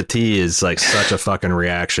big sip of tea is like such a fucking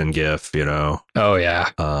reaction gif, Oh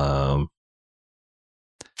yeah. I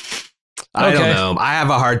don't know. I have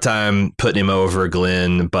a hard time putting him over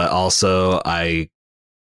Glenn, but also I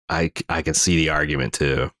can see the argument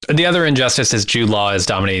too. The other injustice is Jude Law is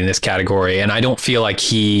dominating this category, and I don't feel like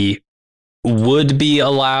he would be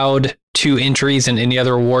allowed 2 entries in any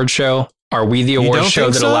other award show. Are we the award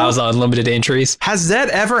show that allows unlimited entries? Has that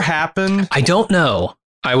ever happened? I don't know.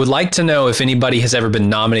 I would like to know if anybody has ever been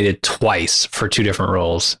nominated twice for 2 different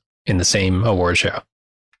roles in the same award show.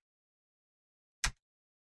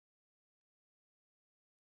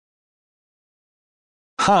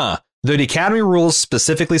 Though the Academy rules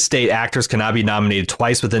specifically state actors cannot be nominated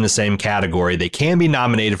twice within the same category, they can be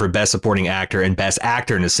nominated for Best Supporting Actor and Best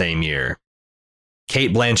Actor in the same year.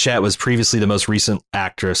 Cate Blanchett was previously the most recent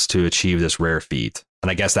actress to achieve this rare feat. And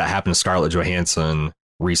I guess that happened to Scarlett Johansson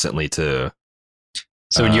recently too.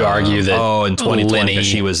 So would you argue that in 2020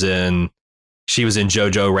 she was in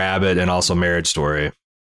Jojo Rabbit and also Marriage Story.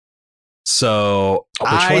 So which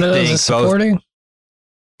one of those is supporting?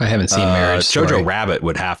 I haven't seen Marriage Story. Jojo Rabbit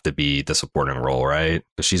would have to be the supporting role, right?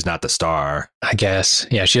 Because she's not the star. I guess.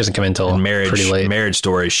 Yeah, she doesn't come in until pretty late. Marriage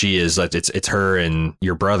Story, she is like it's her and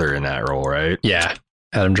your brother in that role, right? Yeah,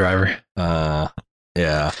 Adam Driver.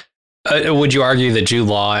 Yeah. Would you argue that Jude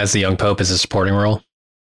Law as the young Pope is a supporting role?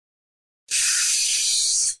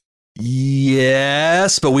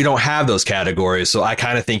 Yes, but we don't have those categories, so I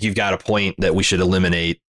kind of think you've got a point that we should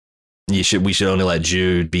eliminate. We should only let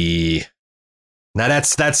Jude be. Now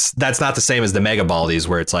that's not the same as the Mega Baldies,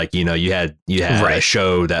 where it's like, you know, you had right. a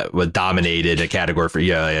show that was dominated a category for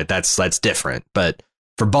that's different. But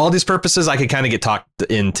for Baldies purposes, I could kind of get talked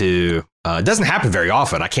into. It doesn't happen very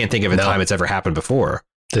often. I can't think of a time it's ever happened before.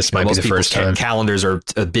 This might be the first time. Calendars are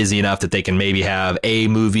busy enough that they can maybe have a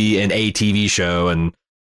movie and a TV show, and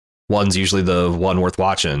one's usually the one worth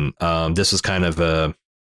watching. This was kind of a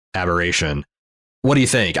aberration. What do you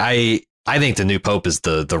think? I think the new Pope is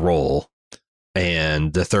the role,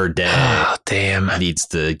 and the third day needs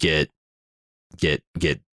to get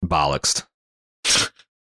bollocksed.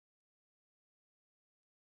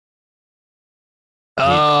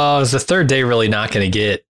 Oh, is the third day really not going to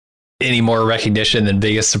get any more recognition than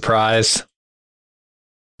Biggest Surprise?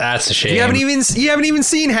 That's a shame. You haven't even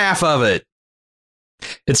seen half of it.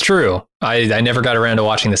 It's true. I never got around to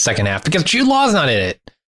watching the second half because Jude Law's not in it.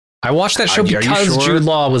 I watched that show because Jude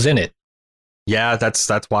Law was in it. Yeah, that's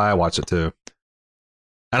why I watched it too.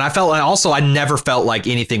 And I never felt like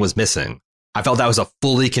anything was missing. I felt that was a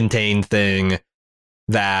fully contained thing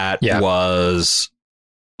that was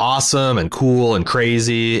awesome and cool and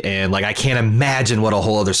crazy. And like, I can't imagine what a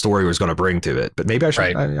whole other story was going to bring to it. But maybe I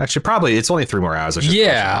should, I should probably, it's only 3 more hours. I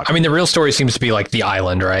mean, the real story seems to be like the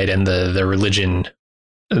island, right? And the religion,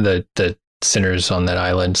 the sinners on that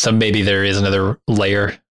island. So maybe there is another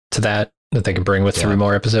layer to that they can bring with 3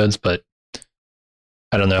 more episodes, but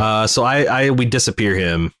I don't know. So we disappear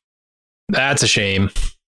him. That's a shame.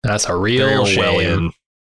 That's a real shame.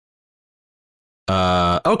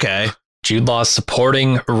 Okay. Jude Law's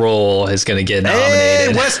supporting role is going to get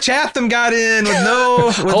nominated. Hey, Wes Chatham got in with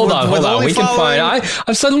no. Hold on. We can find.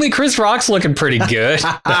 I'm suddenly Chris Rock's looking pretty good.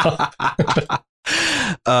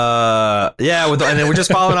 And then we're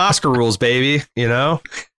just following Oscar rules, baby. You know.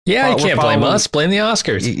 Yeah, you can't blame us. Blame the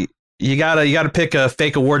Oscars. You gotta pick a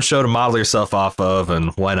fake award show to model yourself off of,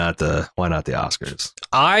 and why not the Oscars?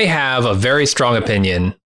 I have a very strong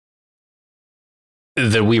opinion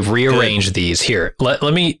that we've rearranged these here.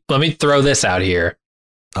 Let me throw this out here.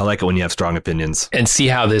 I like it when you have strong opinions and see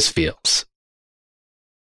how this feels.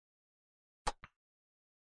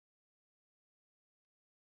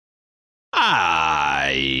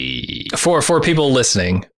 For people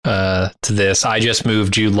listening to this, I just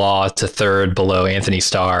moved Jude Law to 3rd below Anthony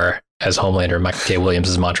Starr as Homelander and Michael K. Williams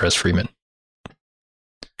as Montrose Freeman.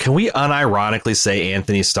 Can we unironically say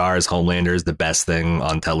Anthony Starr as Homelander is the best thing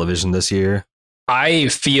on television this year? I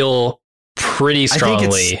feel pretty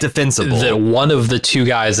strongly it's defensible that one of the 2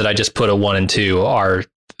 guys that I just put a 1 and 2 are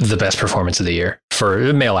the best performance of the year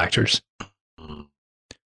for male actors.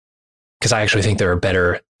 Because I actually think there are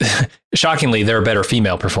better, shockingly, there are better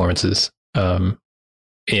female performances in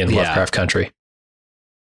Lovecraft Country.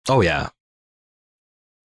 Oh, yeah.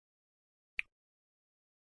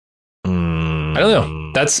 I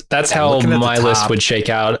don't know. That's how my list would shake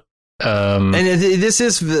out. And this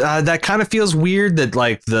is that kind of feels weird that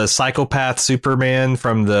like the psychopath Superman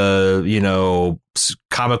from the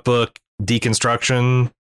comic book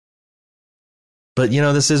deconstruction, but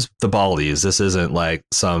this is the Baldies. This isn't like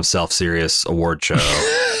some self-serious award show.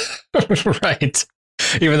 Right,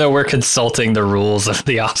 even though we're consulting the rules of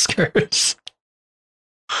the Oscars.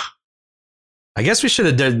 I guess we should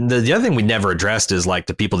have done the other thing we never addressed is like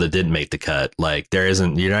the people that didn't make the cut. Like you're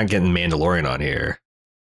not getting Mandalorian on here.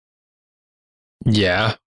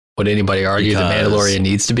 Yeah. Would anybody argue that Mandalorian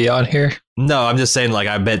needs to be on here? No, I'm just saying, like,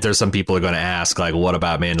 I bet there's some people who are going to ask, like, what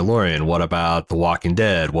about Mandalorian? What about The Walking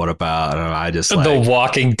Dead? What about, The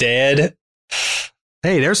Walking Dead?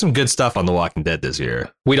 Hey, there's some good stuff on The Walking Dead this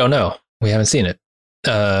year. We don't know. We haven't seen it.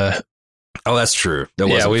 Oh, that's true.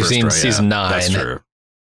 We've seen season 9. That's true.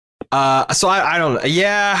 So I don't.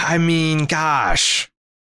 Yeah, I mean, gosh,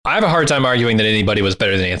 I have a hard time arguing that anybody was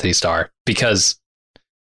better than Anthony Starr because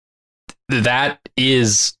that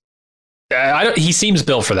is, he seems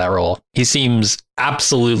built for that role. He seems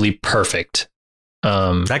absolutely perfect.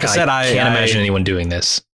 Like I said, I can't imagine anyone doing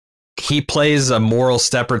this. he plays a moral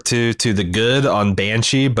step or two to the good on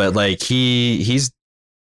Banshee, but like he's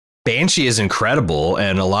Banshee is incredible,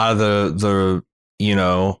 and a lot of the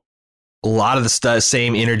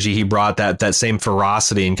same energy he brought, that same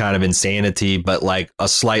ferocity and kind of insanity, but like a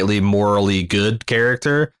slightly morally good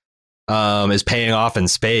character, is paying off in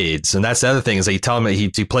spades. And that's the other thing, is that you tell him that he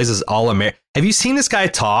plays this all-American. Have you seen this guy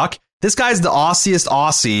talk? This guy's the Aussiest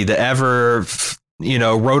Aussie that ever,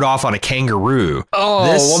 rode off on a kangaroo. Oh,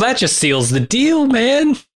 well, that just seals the deal,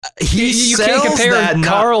 man. You can't compare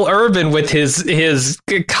Carl Urban with his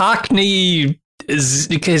Cockney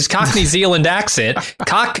Zealand accent.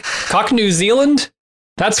 Cock New Zealand?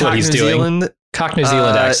 That's what he's doing. Cock New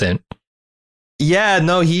Zealand accent. Yeah,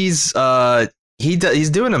 no, he's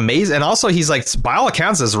doing amazing. And also he's like, by all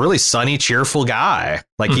accounts, is a really sunny, cheerful guy.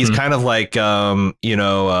 Like he's kind of like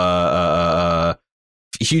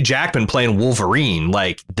Hugh Jackman playing Wolverine.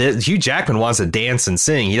 Like Hugh Jackman wants to dance and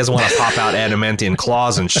sing. He doesn't want to pop out adamantium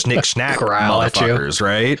claws and schnick schnack motherfuckers,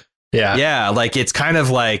 right? Yeah. Like it's kind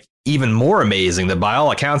of like even more amazing that by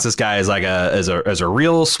all accounts, this guy is like as a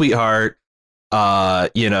real sweetheart.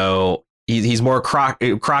 He's more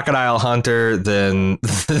crocodile hunter than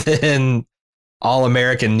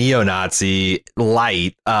all-American neo-Nazi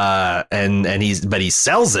light. And he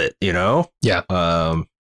sells it, Yeah.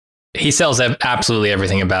 He sells absolutely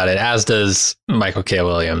everything about it, as does Michael K.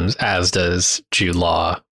 Williams, as does Jude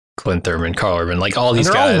Law, Clint Thurman, Carl Urban, like all these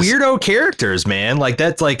guys. They're all weirdo characters, man. Like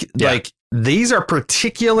that's like these are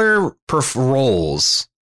particular roles,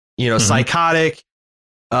 psychotic,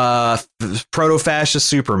 proto-fascist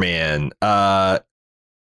Superman,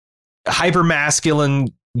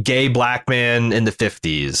 hyper-masculine gay black man in the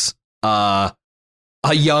 50s, a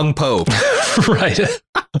young pope. Right.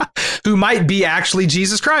 Who might be actually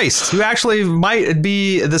Jesus Christ, who actually might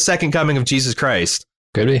be the second coming of Jesus Christ.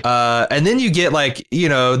 Could be. And then you get like,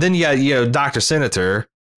 then you got, Dr. Senator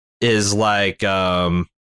is like, one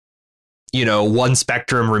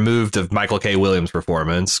spectrum removed of Michael K. Williams'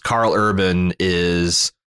 performance. Carl Urban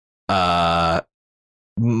is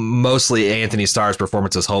mostly Anthony Starr's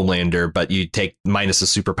performance as Homelander, but you take minus the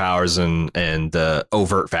superpowers and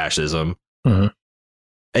overt fascism. Mm-hmm.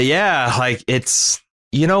 Yeah, like it's,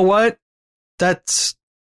 you know what? I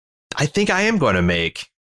think I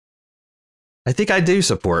do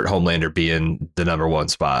support Homelander being the number one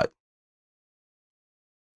spot.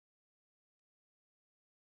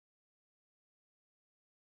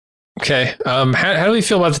 Okay. How do we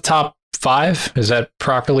feel about the top 5? Is that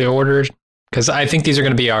properly ordered? Because I think these are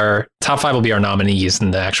going to be our top 5 will be our nominees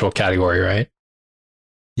in the actual category, right?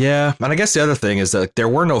 Yeah, and I guess the other thing is that there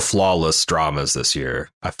were no flawless dramas this year.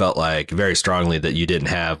 I felt like very strongly that you didn't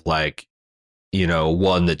have like,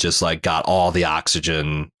 one that just like got all the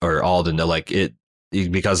oxygen or all the like it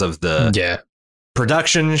because of the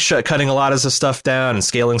production cutting a lot of the stuff down and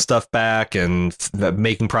scaling stuff back and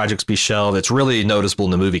making projects be shelved. It's really noticeable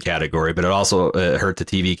in the movie category, but it also hurt the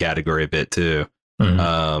TV category a bit too.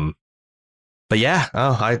 Mm-hmm. But yeah,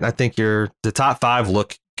 I think the top 5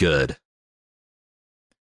 look good.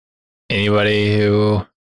 Anybody who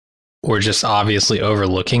we're just obviously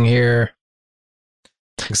overlooking here?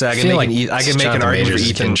 So I can make an argument for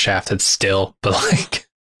Ethan shafted still, but like,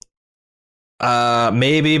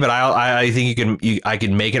 maybe. But I think I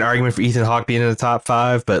can make an argument for Ethan Hawke being in the top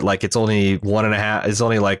 5, but like it's only 1.5. It's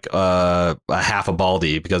only like a half a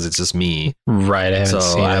Baldy because it's just me, right? I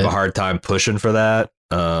have a hard time pushing for that.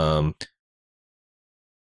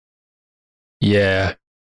 Yeah.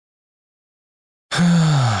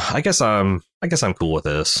 I guess I'm cool with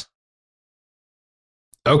this.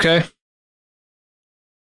 Okay.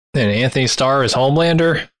 And Anthony Starr as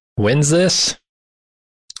Homelander wins this.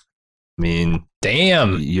 I mean,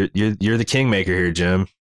 damn, you're the kingmaker here, Jim.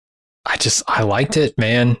 I liked it,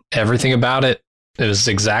 man. Everything about it. It was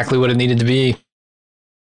exactly what it needed to be.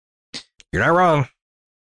 You're not wrong.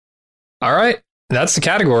 All right. That's the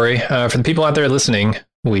category. For the people out there listening,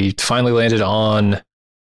 we finally landed on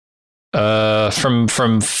from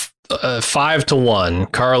 5 to 1.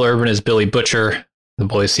 Carl Urban is Billy Butcher, The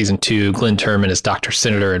Boys season 2. Glenn Turman is Dr.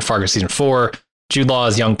 Senator in Fargo season 4. Jude Law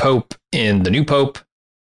is Young Pope in The New Pope.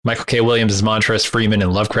 Michael K. Williams is Montrose Freeman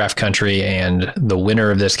in Lovecraft Country, and the winner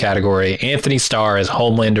of this category, Anthony Starr as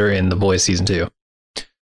Homelander in The Boys season 2.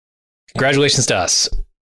 Congratulations to us.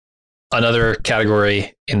 Another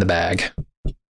category in the bag.